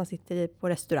samma sätt när man sitter på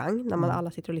restaurang, när man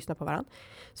alla sitter och lyssnar på varandra.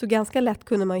 Så ganska lätt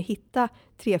kunde man ju hitta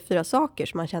 3-4 saker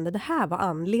som man kände, det här var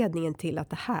anledningen till att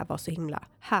det här var så himla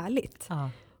härligt. Ja.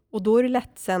 Och då är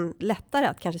det lättare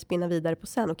att kanske spinna vidare på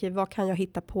sen. Okej, vad kan jag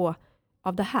hitta på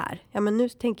av det här? Ja, men nu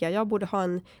tänker jag borde ha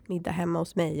en middag hemma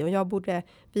hos mig. Och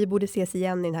vi borde ses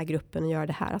igen i den här gruppen och göra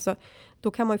det här. Alltså,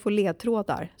 då kan man ju få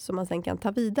ledtrådar som man sen kan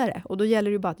ta vidare. Och då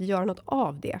gäller det ju bara att göra något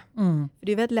av det. För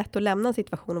det är väldigt lätt att lämna en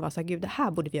situation och vara så här, gud, det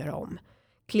här borde vi göra om.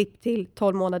 Klipp till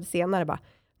 12 månader senare bara,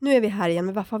 nu är vi här igen,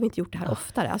 men varför har vi inte gjort det här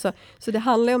oftare? Alltså, så det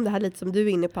handlar ju om det här lite som du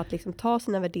är inne på, att liksom ta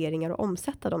sina värderingar och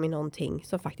omsätta dem i någonting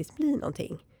som faktiskt blir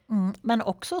någonting. Men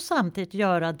också samtidigt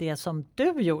göra det som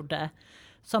du gjorde.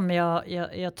 Som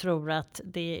jag tror att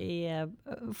det är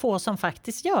få som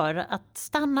faktiskt gör. Att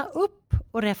stanna upp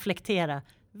och reflektera.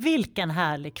 Vilken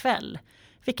härlig kväll.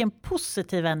 Vilken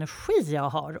positiv energi jag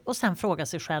har. Och sen fråga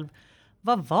sig själv.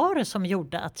 Vad var det som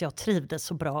gjorde att jag trivdes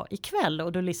så bra ikväll?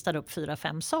 Och du listar upp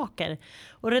 4-5 saker.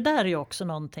 Och det där är ju också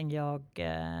någonting jag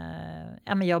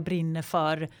brinner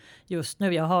för just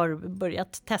nu. Jag har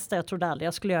börjat testa, jag trodde aldrig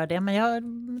jag skulle göra det. Men jag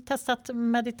har testat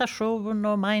meditation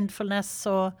och mindfulness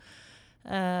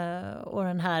och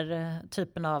den här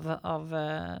typen av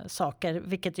saker.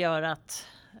 Vilket gör att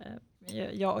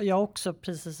jag också,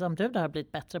 precis som du, har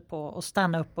blivit bättre på att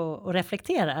stanna upp och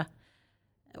reflektera.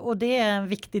 Och det är en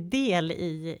viktig del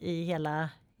i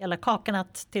hela kakan,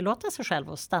 att tillåta sig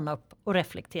själv att stanna upp och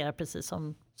reflektera, precis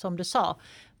som du sa.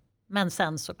 Men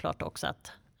sen såklart också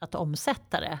att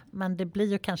omsätta det. Men det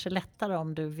blir ju kanske lättare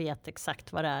om du vet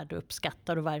exakt vad det är du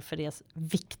uppskattar och varför det är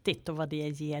viktigt och vad det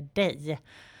ger dig.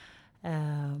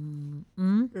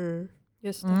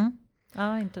 Just det.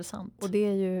 Ja, intressant. Och det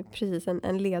är ju precis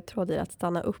en ledtråd i att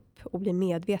stanna upp och bli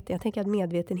medveten. Jag tänker att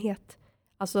medvetenhet,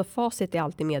 alltså facit är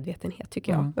alltid medvetenhet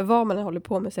tycker jag. Men vad man håller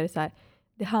på med så är det så här,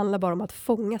 det handlar bara om att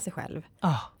fånga sig själv.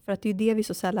 För att det är det vi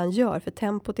så sällan gör, för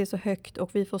tempot är så högt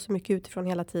och vi får så mycket utifrån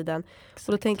hela tiden. Exakt.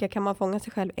 Och då tänker jag, kan man fånga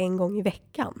sig själv en gång i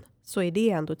veckan, så är det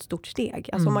ändå ett stort steg.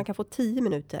 Alltså om man kan få 10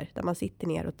 minuter där man sitter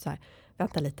ner och så här,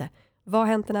 vänta lite, vad har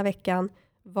hänt den här veckan?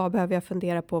 Vad behöver jag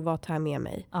fundera på? Vad tar jag med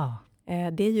mig?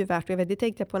 Det är ju värt, det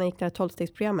tänkte jag på när jag gick det här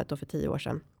 12-stegsprogrammet då för 10 år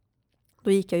sedan.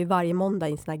 Då gick jag ju varje måndag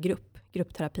i en sån här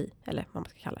gruppterapi, eller vad man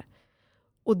ska kalla det.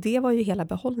 Och det var ju hela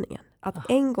behållningen. Att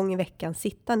en gång i veckan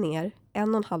sitta ner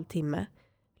 1,5 timme,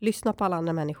 lyssna på alla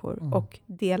andra människor och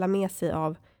dela med sig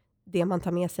av det man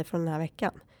tar med sig från den här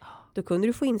veckan. Då kunde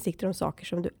du få insikter om saker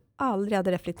som du aldrig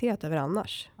hade reflekterat över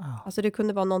annars. Alltså det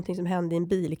kunde vara någonting som hände i en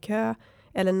bilkö,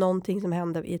 eller någonting som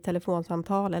hände i ett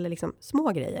telefonsamtal, eller liksom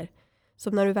små grejer.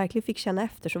 Så när du verkligen fick känna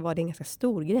efter, så var det en ganska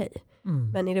stor grej.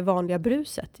 Men i det vanliga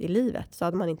bruset i livet så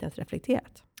hade man inte ens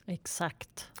reflekterat.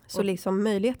 Exakt. Så liksom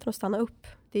möjligheten att stanna upp,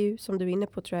 det är ju som du är inne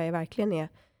på, tror jag verkligen är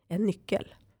en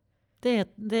nyckel. Det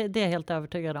är jag helt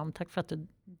övertygad om. Tack för att du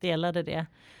delade det.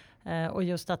 Och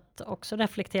just att också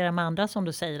reflektera med andra, som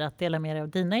du säger, att dela med dig av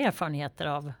dina erfarenheter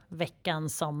av veckan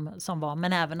som var.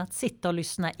 Men även att sitta och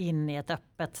lyssna in i ett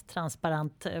öppet,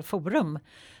 transparent forum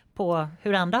på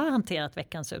hur andra har hanterat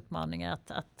veckans utmaningar.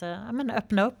 Att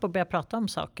öppna upp och börja prata om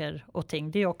saker och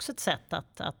ting. Det är också ett sätt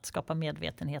att skapa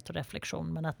medvetenhet och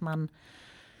reflektion. Men att man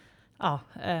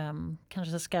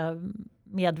kanske ska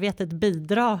medvetet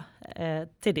bidra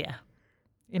till det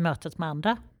i mötet med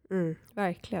andra.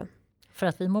 Verkligen. För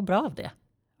att vi mår bra av det.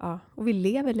 Ja, och vi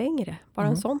lever längre. Bara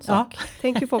en sån sak.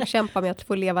 Tänk hur folk kämpar med att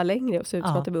få leva längre och se ut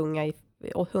som att de är unga i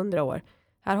 100 år.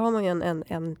 Här har man ju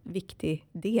en viktig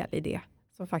del i det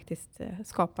som faktiskt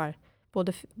skapar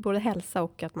både hälsa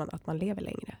och att man lever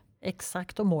längre.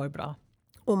 Exakt, och mår bra.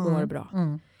 Och mår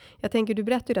bra. Jag tänker, du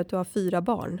berättade ju att du har 4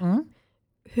 barn.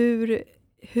 Hur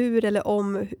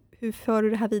för du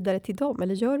det här vidare till dem?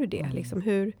 Eller gör du det? Liksom,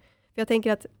 för jag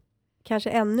tänker att kanske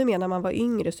ännu mer när man var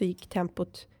yngre så gick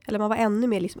tempot, eller man var ännu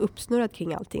mer liksom uppsnurrad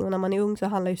kring allting. Och när man är ung så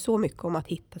handlar ju så mycket om att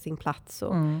hitta sin plats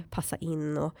och passa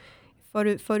in. Och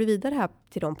för du vidare här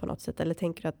till dem på något sätt? Eller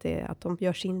tänker du att de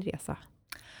gör sin resa?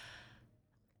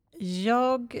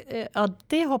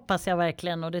 Det hoppas jag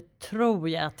verkligen, och det tror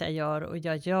jag att jag gör, och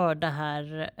jag gör det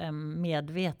här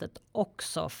medvetet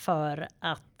också för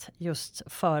att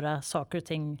just föra saker och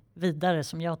ting vidare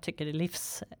som jag tycker är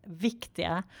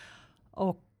livsviktiga.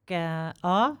 Och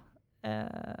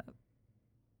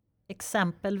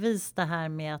exempelvis det här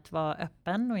med att vara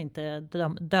öppen och inte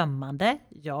dömande.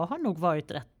 Jag har nog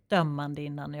varit rätt dömande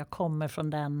innan jag kommer från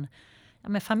den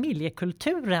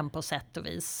familjekulturen på sätt och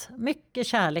vis. Mycket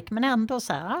kärlek, men ändå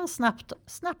så här,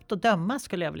 snabbt att döma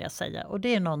skulle jag vilja säga. Och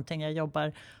det är någonting jag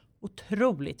jobbar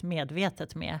otroligt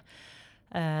medvetet med.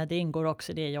 Det ingår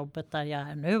också i det jobbet där jag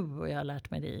är nu, och jag har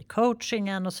lärt mig det i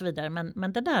coachingen och så vidare.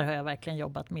 Men det där har jag verkligen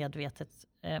jobbat medvetet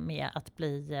med, att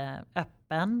bli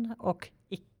öppen och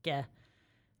icke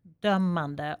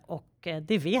dömande. Och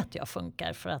det vet jag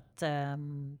funkar, för att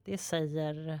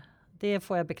det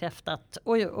får jag bekräftat,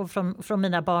 och från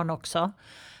mina barn också,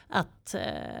 att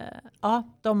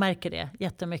de märker det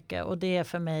jättemycket, och det är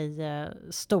för mig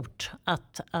stort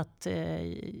att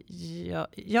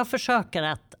jag försöker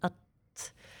att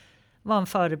vara en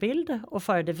förebild och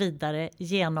föra det vidare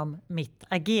genom mitt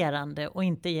agerande och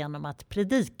inte genom att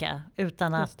predika,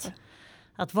 utan att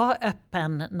vara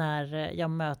öppen när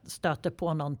jag stöter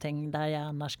på någonting där jag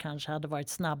annars kanske hade varit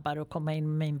snabbare och komma in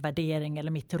med min värdering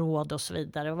eller mitt råd och så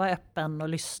vidare. Och vara öppen och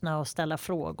lyssna och ställa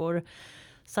frågor.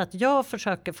 Så att jag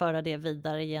försöker föra det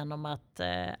vidare genom att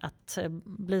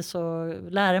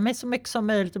lära mig så mycket som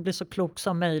möjligt och bli så klok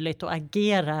som möjligt och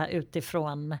agera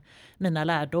utifrån mina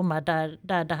lärdomar.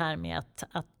 Där det här med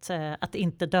att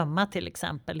inte döma till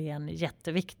exempel är en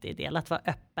jätteviktig del. Att vara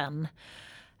öppen.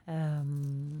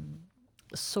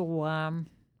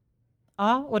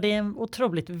 Och det är en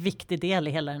otroligt viktig del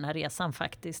i hela den här resan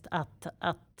faktiskt, att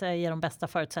ge de bästa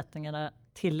förutsättningarna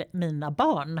till mina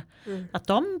barn. Att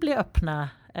de blir öppna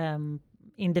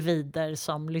individer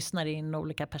som lyssnar in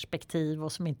olika perspektiv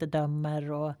och som inte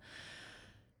dömer. Och,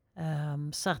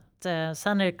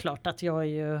 sen är det klart att jag är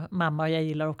ju mamma och jag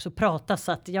gillar också att prata,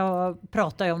 så att jag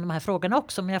pratar ju om de här frågorna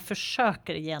också, men jag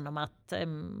försöker genom att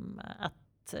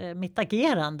mitt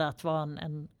agerande att vara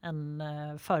en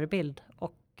förebild.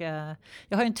 Och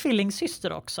jag har ju en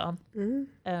tvillingsyster också.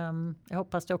 Jag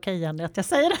hoppas det är okej, Jenny, att jag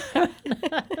säger det.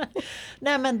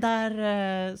 Nej, men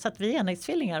så att vi är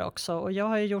enäggstvillingar också. Och jag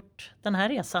har ju gjort den här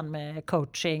resan med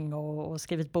coaching och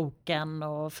skrivit boken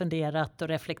och funderat och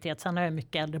reflekterat. Sen har jag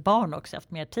mycket äldre barn också,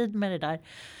 haft mer tid med det där.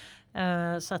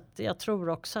 Så att jag tror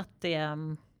också att det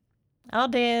är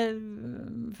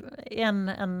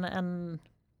en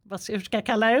hur ska jag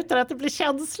kalla det utan att det blir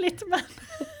känsligt, men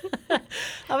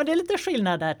men det är lite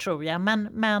skillnad där, tror jag,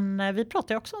 men vi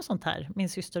pratar ju också om sånt här, min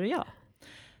syster och jag,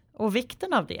 och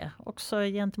vikten av det också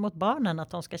gentemot barnen, att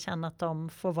de ska känna att de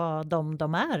får vara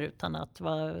de är utan att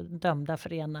vara dömda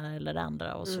för ena eller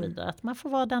andra och så vidare, att man får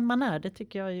vara den man är. Det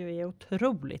tycker jag ju är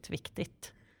otroligt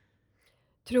viktigt.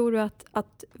 Tror du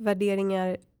att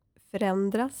värderingar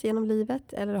förändras genom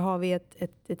livet, eller har vi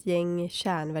ett gäng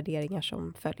kärnvärderingar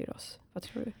som följer oss? Vad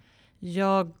tror du?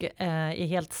 Jag är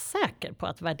helt säker på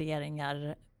att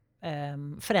värderingar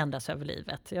förändras över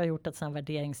livet. Jag har gjort ett sådant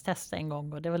värderingstest en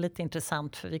gång, och det var lite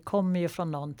intressant, för vi kommer ju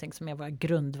från någonting som är våra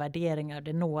grundvärderingar.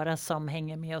 Det är några som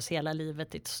hänger med oss hela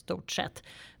livet i ett stort sätt.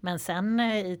 Men sen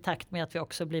i takt med att vi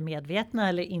också blir medvetna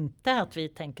eller inte, att vi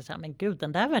tänker så här, men gud,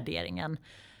 den där värderingen,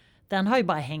 den har ju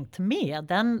bara hängt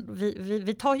med.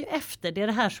 Vi tar ju efter, det är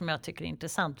det här som jag tycker är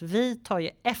intressant. Vi tar ju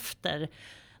efter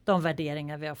de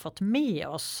värderingar vi har fått med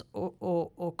oss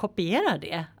och kopierar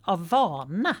det av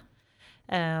vana.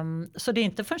 Så det är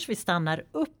inte förrän vi stannar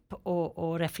upp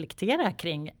och reflekterar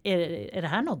kring, är det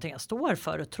här någonting jag står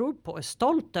för och tror på, är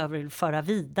stolt över att föra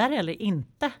vidare eller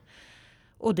inte.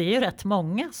 Och det är ju rätt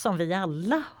många som vi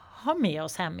alla har med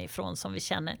oss hemifrån som vi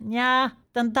känner, ja,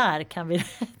 den där kan vi,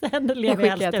 den lever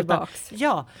helst utan.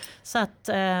 Ja,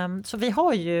 så vi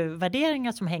har ju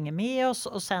värderingar som hänger med oss,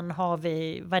 och sen har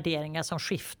vi värderingar som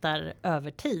skiftar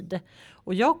över tid.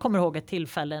 Och jag kommer ihåg ett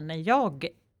tillfälle när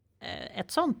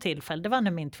ett sånt tillfälle, det var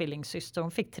när min tvillingsyster,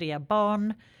 hon fick 3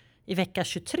 barn i vecka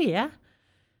 23.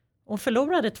 Hon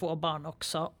förlorade 2 barn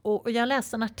också, och jag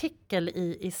läste en artikel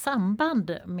i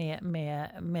samband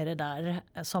med det där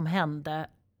som hände.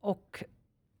 Och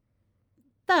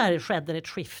där skedde ett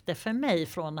skifte för mig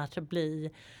från att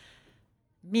bli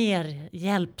mer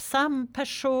hjälpsam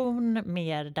person,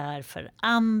 mer där för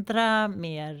andra,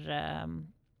 mer...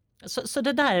 Så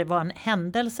det där var en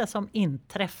händelse som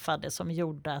inträffade som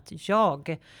gjorde att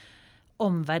jag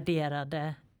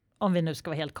omvärderade, om vi nu ska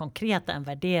vara helt konkreta, en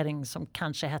värdering som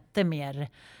kanske hette mer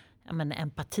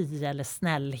empati eller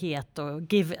snällhet och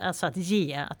alltså att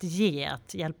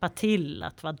hjälpa till,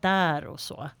 att vara där och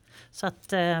så. Så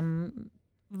att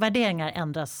värderingar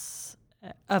ändras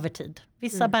över tid.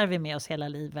 Vissa bär vi med oss hela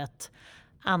livet.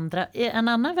 En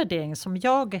annan värdering som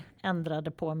jag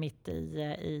ändrade på mitt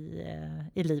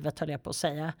i livet, höll jag på att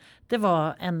säga. Det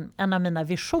var en av mina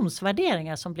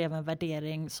visionsvärderingar som blev en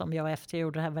värdering som jag efter jag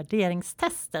gjorde det här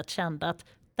värderingstestet kände att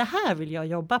det här vill jag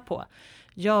jobba på.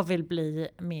 Jag vill bli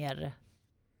mer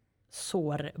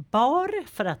sårbar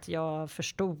för att jag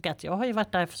förstod att jag har ju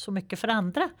varit där så mycket för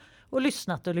andra och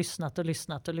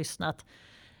lyssnat.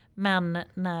 Men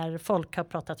när folk har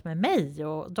pratat med mig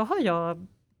och då har jag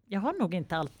har nog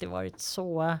inte alltid varit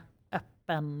så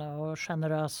öppen och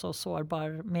generös och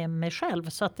sårbar med mig själv.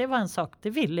 Så att det var en sak, det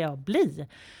ville jag bli.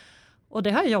 Och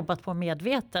det har jag jobbat på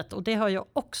medvetet och det har ju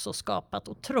också skapat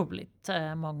otroligt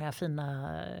många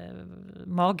fina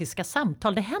magiska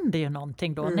samtal. Det händer ju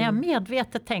någonting då. När jag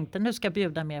medvetet tänkte nu ska jag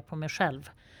bjuda mer på mig själv.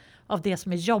 Av det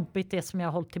som är jobbigt, det som jag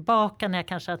har hållit tillbaka när jag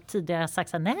kanske tidigare sagt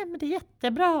så här, nej men det är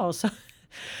jättebra.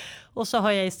 Och så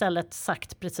har jag istället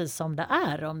sagt precis som det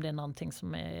är, om det är någonting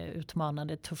som är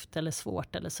utmanande, tufft eller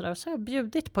svårt eller sådär. Så har jag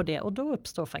bjudit på det och då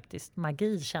uppstår faktiskt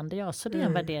magi, kände jag. Så det är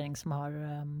en värdering som har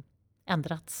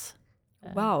ändrats.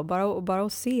 Wow, bara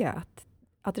att se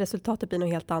att resultatet blir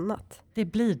något helt annat. Det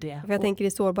blir det. För jag tänker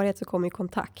i sårbarhet så kommer ju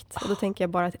kontakt. Och då tänker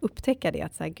jag bara att upptäcka det.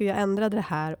 Att så här, gud, jag ändrade det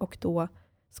här och då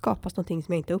skapas någonting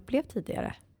som jag inte upplevt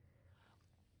tidigare.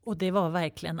 Och det var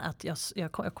verkligen att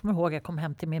jag kommer ihåg, jag kom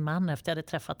hem till min man efter jag hade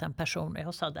träffat en person och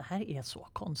jag sa det här är så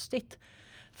konstigt.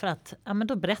 För att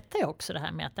då berättade jag också det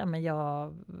här med att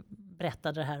jag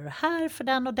berättade det här och det här för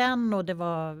den och det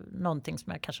var någonting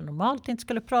som jag kanske normalt inte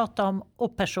skulle prata om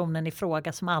och personen i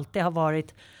fråga som alltid har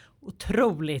varit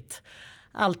otroligt,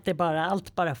 allt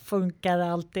bara funkar,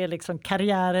 allt är liksom,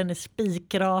 karriären är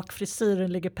spikrak,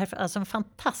 frisyren ligger perfekt, alltså en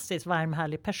fantastiskt varm,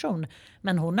 härlig person.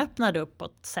 Men hon öppnade upp på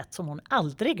ett sätt som hon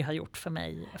aldrig har gjort för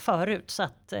mig förut. Så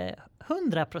att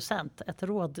 100% ett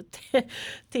råd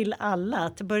till alla,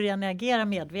 att börja ni agera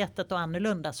medvetet och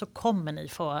annorlunda så kommer ni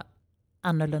få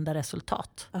annorlunda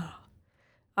resultat.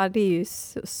 Ja, det är ju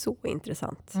så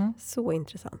intressant. Så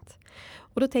intressant.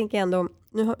 Och då tänker jag ändå,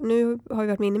 nu har vi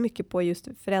varit inne mycket på just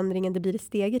förändringen, det blir ett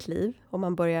steget liv. Om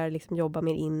man börjar liksom jobba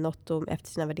mer inåt och efter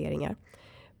sina värderingar.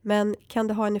 Men kan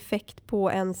det ha en effekt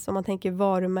på ens, om man tänker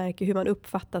varumärke, hur man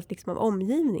uppfattas liksom av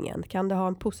omgivningen? Kan det ha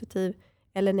en positiv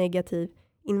eller negativ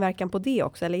inverkan på det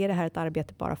också? Eller är det här ett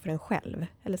arbete bara för en själv?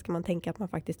 Eller ska man tänka att man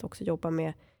faktiskt också jobbar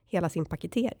med hela sin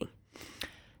paketering?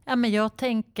 Ja, men jag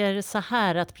tänker så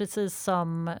här att precis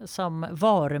som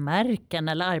varumärken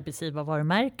eller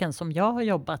arbetsgivarvarumärken som jag har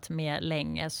jobbat med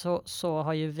länge så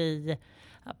har ju vi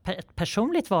ett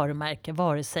personligt varumärke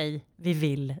vare sig vi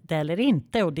vill det eller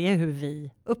inte, och det är hur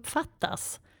vi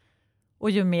uppfattas.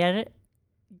 Och ju mer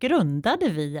grundade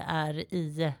vi är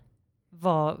i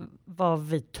vad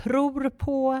vi tror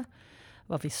på,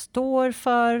 vad vi står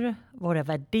för, våra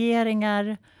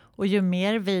värderingar. Och ju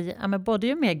mer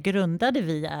ju mer grundade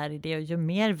vi är i det och ju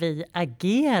mer vi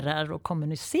agerar och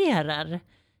kommunicerar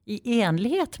i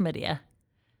enlighet med det,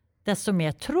 desto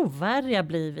mer trovärdiga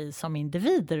blir vi som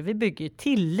individer. Vi bygger ju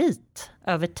tillit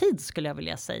över tid, skulle jag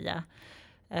vilja säga.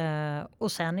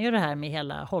 Och sen är ju det här med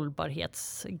hela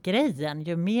hållbarhetsgrejen.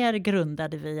 Ju mer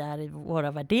grundade vi är i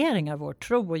våra värderingar, vår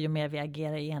tro, och ju mer vi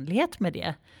agerar i enlighet med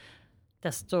det,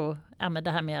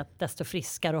 desto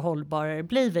friskare och hållbarare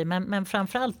blir vi. Men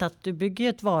framförallt att du bygger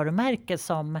ett varumärke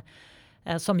som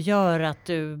gör att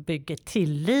du bygger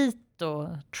tillit och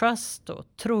trust och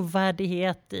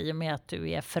trovärdighet i och med att du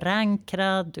är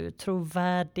förankrad, du är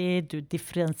trovärdig, du är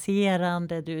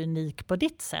differentierande, du är unik på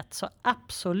ditt sätt. Så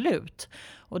absolut.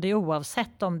 Och det är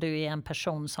oavsett om du är en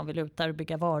person som vill ut där och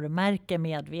bygga varumärke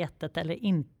medvetet eller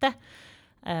inte.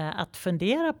 Att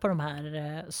fundera på de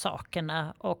här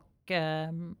sakerna och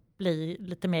bli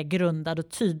lite mer grundad och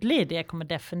tydlig i det kommer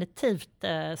definitivt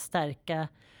stärka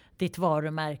ditt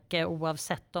varumärke,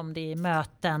 oavsett om det är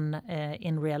möten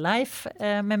in real life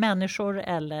med människor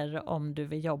eller om du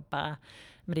vill jobba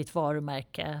med ditt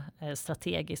varumärke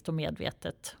strategiskt och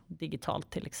medvetet digitalt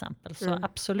till exempel. Så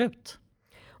absolut.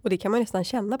 Och det kan man nästan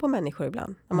känna på människor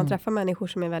ibland. När man träffar människor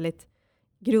som är väldigt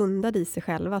grundade i sig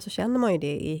själva så känner man ju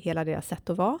det i hela deras sätt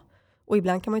att vara. Och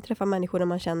ibland kan man ju träffa människor där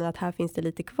man känner att här finns det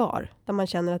lite kvar. Där man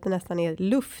känner att det nästan är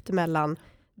luft mellan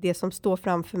det som står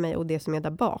framför mig och det som är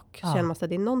där bak. Så känner man att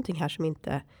det är någonting här som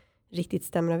inte riktigt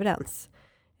stämmer överens.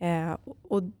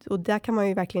 Och där kan man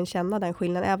ju verkligen känna den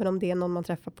skillnaden. Även om det är någon man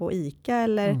träffar på ICA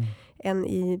eller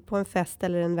på en fest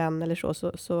eller en vän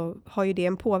eller så har ju det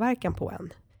en påverkan på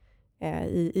en.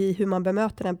 I hur man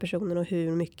bemöter den personen och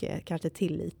hur mycket kanske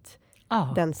tillit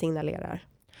den signalerar.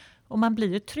 Och man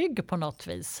blir ju trygg på något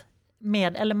vis.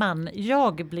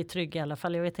 Jag blir trygg i alla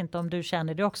fall. Jag vet inte om du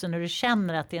känner det också. När du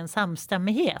känner att det är en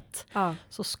samstämmighet.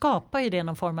 Så skapar ju det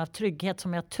någon form av trygghet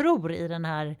som jag tror i den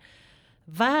här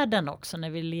världen också. När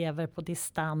vi lever på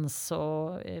distans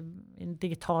och i den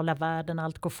digitala världen.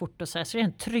 Allt går fort och så. Så det är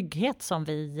en trygghet som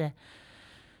vi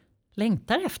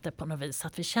längtar efter på något vis.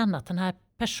 Att vi känner att den här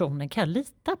personen kan jag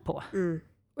lita på.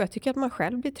 Och jag tycker att man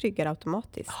själv blir tryggare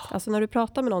automatiskt. Alltså när du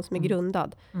pratar med någon som är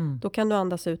grundad, då kan du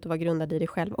andas ut och vara grundad i dig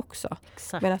själv också.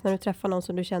 Medan när du träffar någon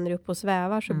som du känner upp och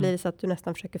svävar så blir det så att du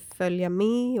nästan försöker följa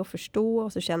med och förstå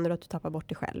och så känner du att du tappar bort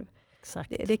dig själv.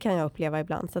 Det kan jag uppleva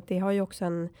ibland. Så att det har ju också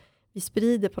vi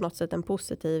sprider på något sätt en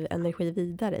positiv energi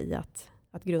vidare i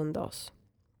att grunda oss.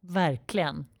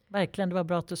 Verkligen. Verkligen, det var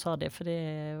bra att du sa det för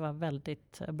det var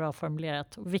väldigt bra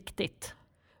formulerat och viktigt.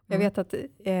 Jag vet att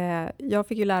jag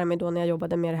fick ju lära mig då när jag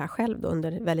jobbade med det här själv då,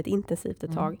 under väldigt intensivt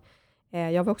ett tag.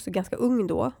 Jag var också ganska ung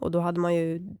då och då hade man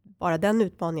ju bara den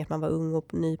utmaningen att man var ung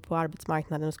och ny på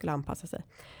arbetsmarknaden och skulle anpassa sig.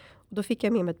 Och då fick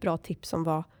jag med mig ett bra tips som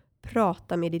var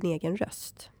prata med din egen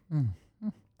röst.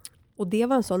 Och det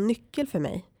var en sån nyckel för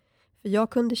mig. För jag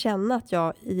kunde känna att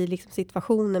jag i liksom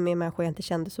situationer med människor jag inte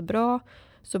kände så bra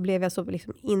så blev jag så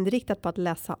liksom inriktad på att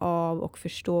läsa av och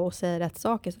förstå och säga rätt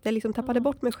saker. Så att jag liksom tappade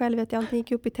bort mig själv, att jag inte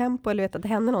gick upp i tempo eller vet att det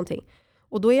hände någonting.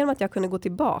 Och då genom att jag kunde gå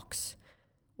tillbaks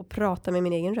och prata med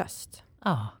min egen röst.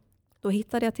 Då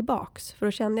hittade jag tillbaks. För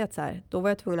då kände jag att så här, då var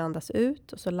jag tvungen att andas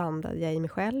ut och så landade jag i mig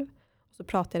själv. Och så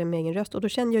pratade jag med min egen röst och då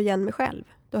kände jag igen mig själv.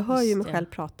 Då hör jag ju mig själv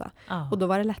prata. Och då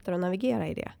var det lättare att navigera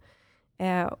i det.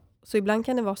 Så ibland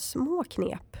kan det vara små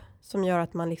knep som gör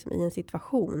att man liksom i en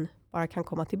situation bara kan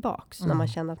komma tillbaks när man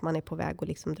känner att man är på väg att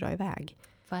liksom dra iväg.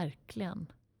 Verkligen.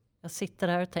 Jag sitter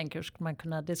här och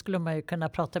tänker, det skulle man ju kunna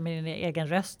prata med din egen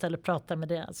röst eller prata med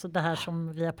det. Alltså det här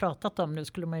som vi har pratat om nu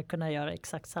skulle man ju kunna göra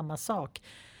exakt samma sak.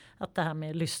 Att det här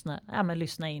med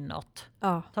lyssna inåt.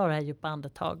 Ta det här djupa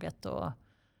andetaget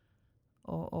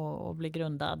och bli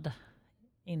grundad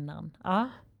innan. Ja,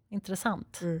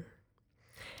 intressant.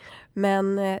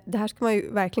 Men det här ska man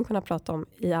ju verkligen kunna prata om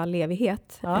i all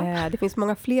evighet. Det finns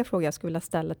många fler frågor jag skulle vilja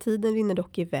ställa. Tiden rinner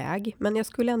dock iväg. Men jag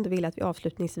skulle ändå vilja att vi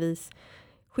avslutningsvis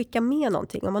skickar med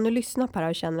någonting. Om man nu lyssnar på det här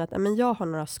och känner att men jag har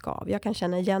några skav. Jag kan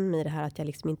känna igen mig i det här att jag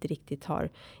liksom inte riktigt har,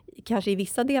 kanske i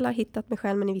vissa delar hittat mig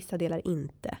själv men i vissa delar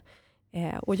inte.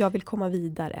 Och jag vill komma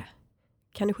vidare.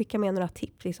 Kan du skicka med några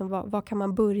tips? Liksom, vad kan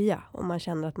man börja om man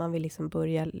känner att man vill liksom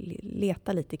börja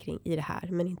leta lite kring i det här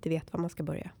men inte vet var man ska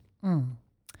börja?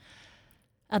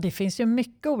 Ja, det finns ju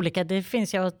mycket olika.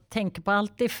 Jag tänker på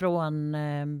allt ifrån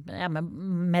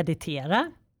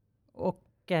meditera och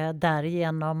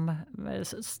därigenom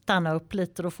stanna upp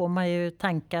lite. Då får man ju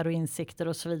tankar och insikter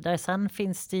och så vidare. Sen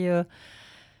finns det ju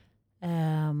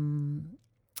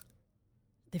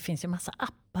det finns ju massa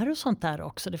appar och sånt där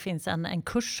också. Det finns en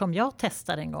kurs som jag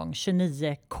testade en gång,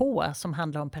 29K, som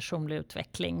handlar om personlig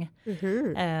utveckling.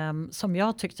 Som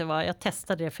jag tyckte jag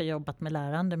testade det för jobbat med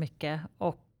lärande mycket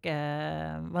och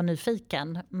var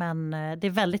nyfiken. Men det är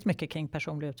väldigt mycket kring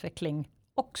personlig utveckling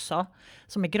också.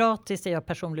 Som är gratis, det gör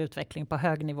personlig utveckling på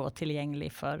hög nivå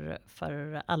tillgänglig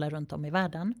för alla runt om i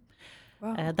världen.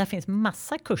 Wow. Där finns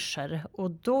massa kurser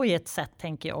och då är ett sätt,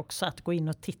 tänker jag också, att gå in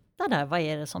och titta där. Vad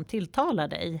är det som tilltalar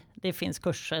dig? Det finns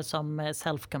kurser som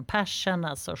self-compassion,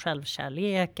 alltså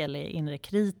självkärlek eller inre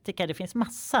kritiker. Det finns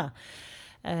massa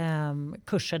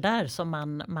kurser där som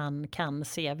man kan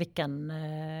se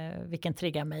vilken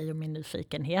triggar mig och min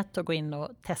nyfikenhet och gå in och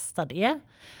testa det.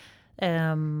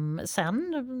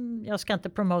 Sen, jag ska inte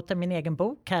promota min egen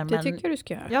bok här. Det tycker du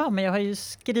ska göra. Ja, men jag har ju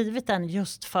skrivit den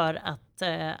just för att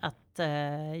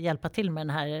hjälpa till med den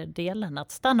här delen.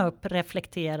 Att stanna upp,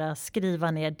 reflektera,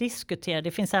 skriva ner, diskutera.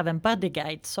 Det finns även buddy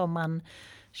guide som man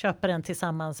köper den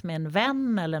tillsammans med en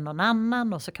vän eller någon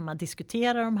annan och så kan man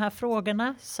diskutera de här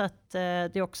frågorna. Så att,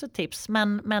 det är också tips.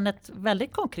 Men ett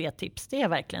väldigt konkret tips, det är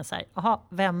verkligen så här,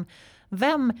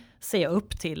 vem ser jag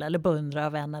upp till eller beundrar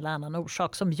av en eller annan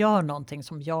orsak som gör någonting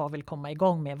som jag vill komma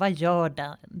igång med? Vad gör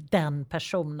den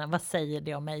personen? Vad säger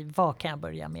det om mig? Vad kan jag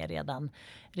börja med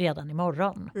redan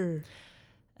imorgon?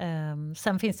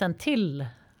 Sen finns en till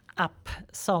app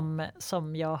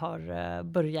som jag har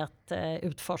börjat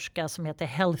utforska som heter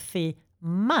Healthy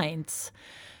Minds.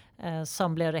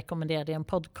 Som blev rekommenderad i en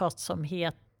podcast som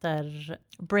heter heter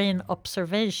Brain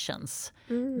Observations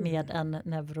med en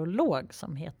neurolog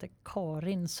som heter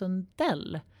Karin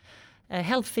Sundell.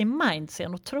 Healthy Minds är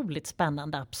en otroligt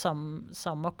spännande app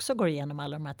som också går igenom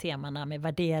alla de här temana med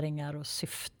värderingar och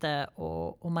syfte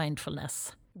och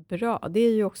mindfulness. Bra, det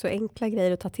är ju också enkla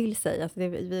grejer att ta till sig. Alltså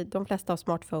de flesta har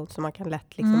smartphones så man kan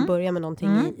lätt liksom börja med någonting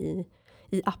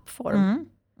i appform.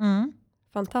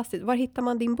 Fantastiskt. Var hittar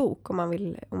man din bok om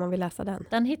man vill läsa den?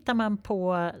 Den hittar man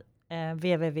på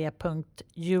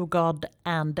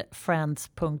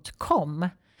www.yougodandfriends.com.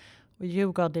 Och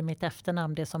YouGod är mitt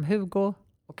efternamn, det är som Hugo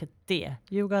och ett D.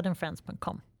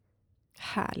 YouGodandfriends.com.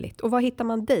 Härligt. Och var hittar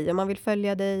man dig? Om man vill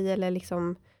följa dig eller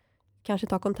liksom kanske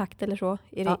ta kontakt eller så?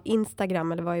 Är det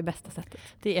Instagram eller vad är bästa sättet?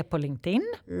 Det är på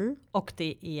LinkedIn och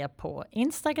det är på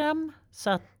Instagram. Så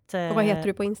att, och vad heter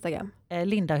du på Instagram?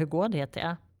 Linda Hugård heter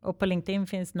jag. Och på LinkedIn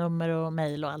finns nummer och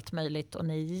mejl och allt möjligt. Och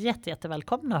ni är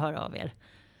jättevälkomna att höra av er.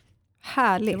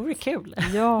 Härligt. Det vore kul.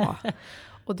 Ja.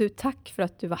 Och du, tack för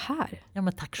att du var här. Ja,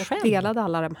 men tack och själv. delade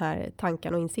alla de här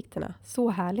tankarna och insikterna. Så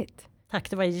härligt. Tack,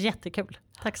 det var jättekul.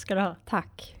 Tack ska du ha.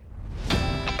 Tack.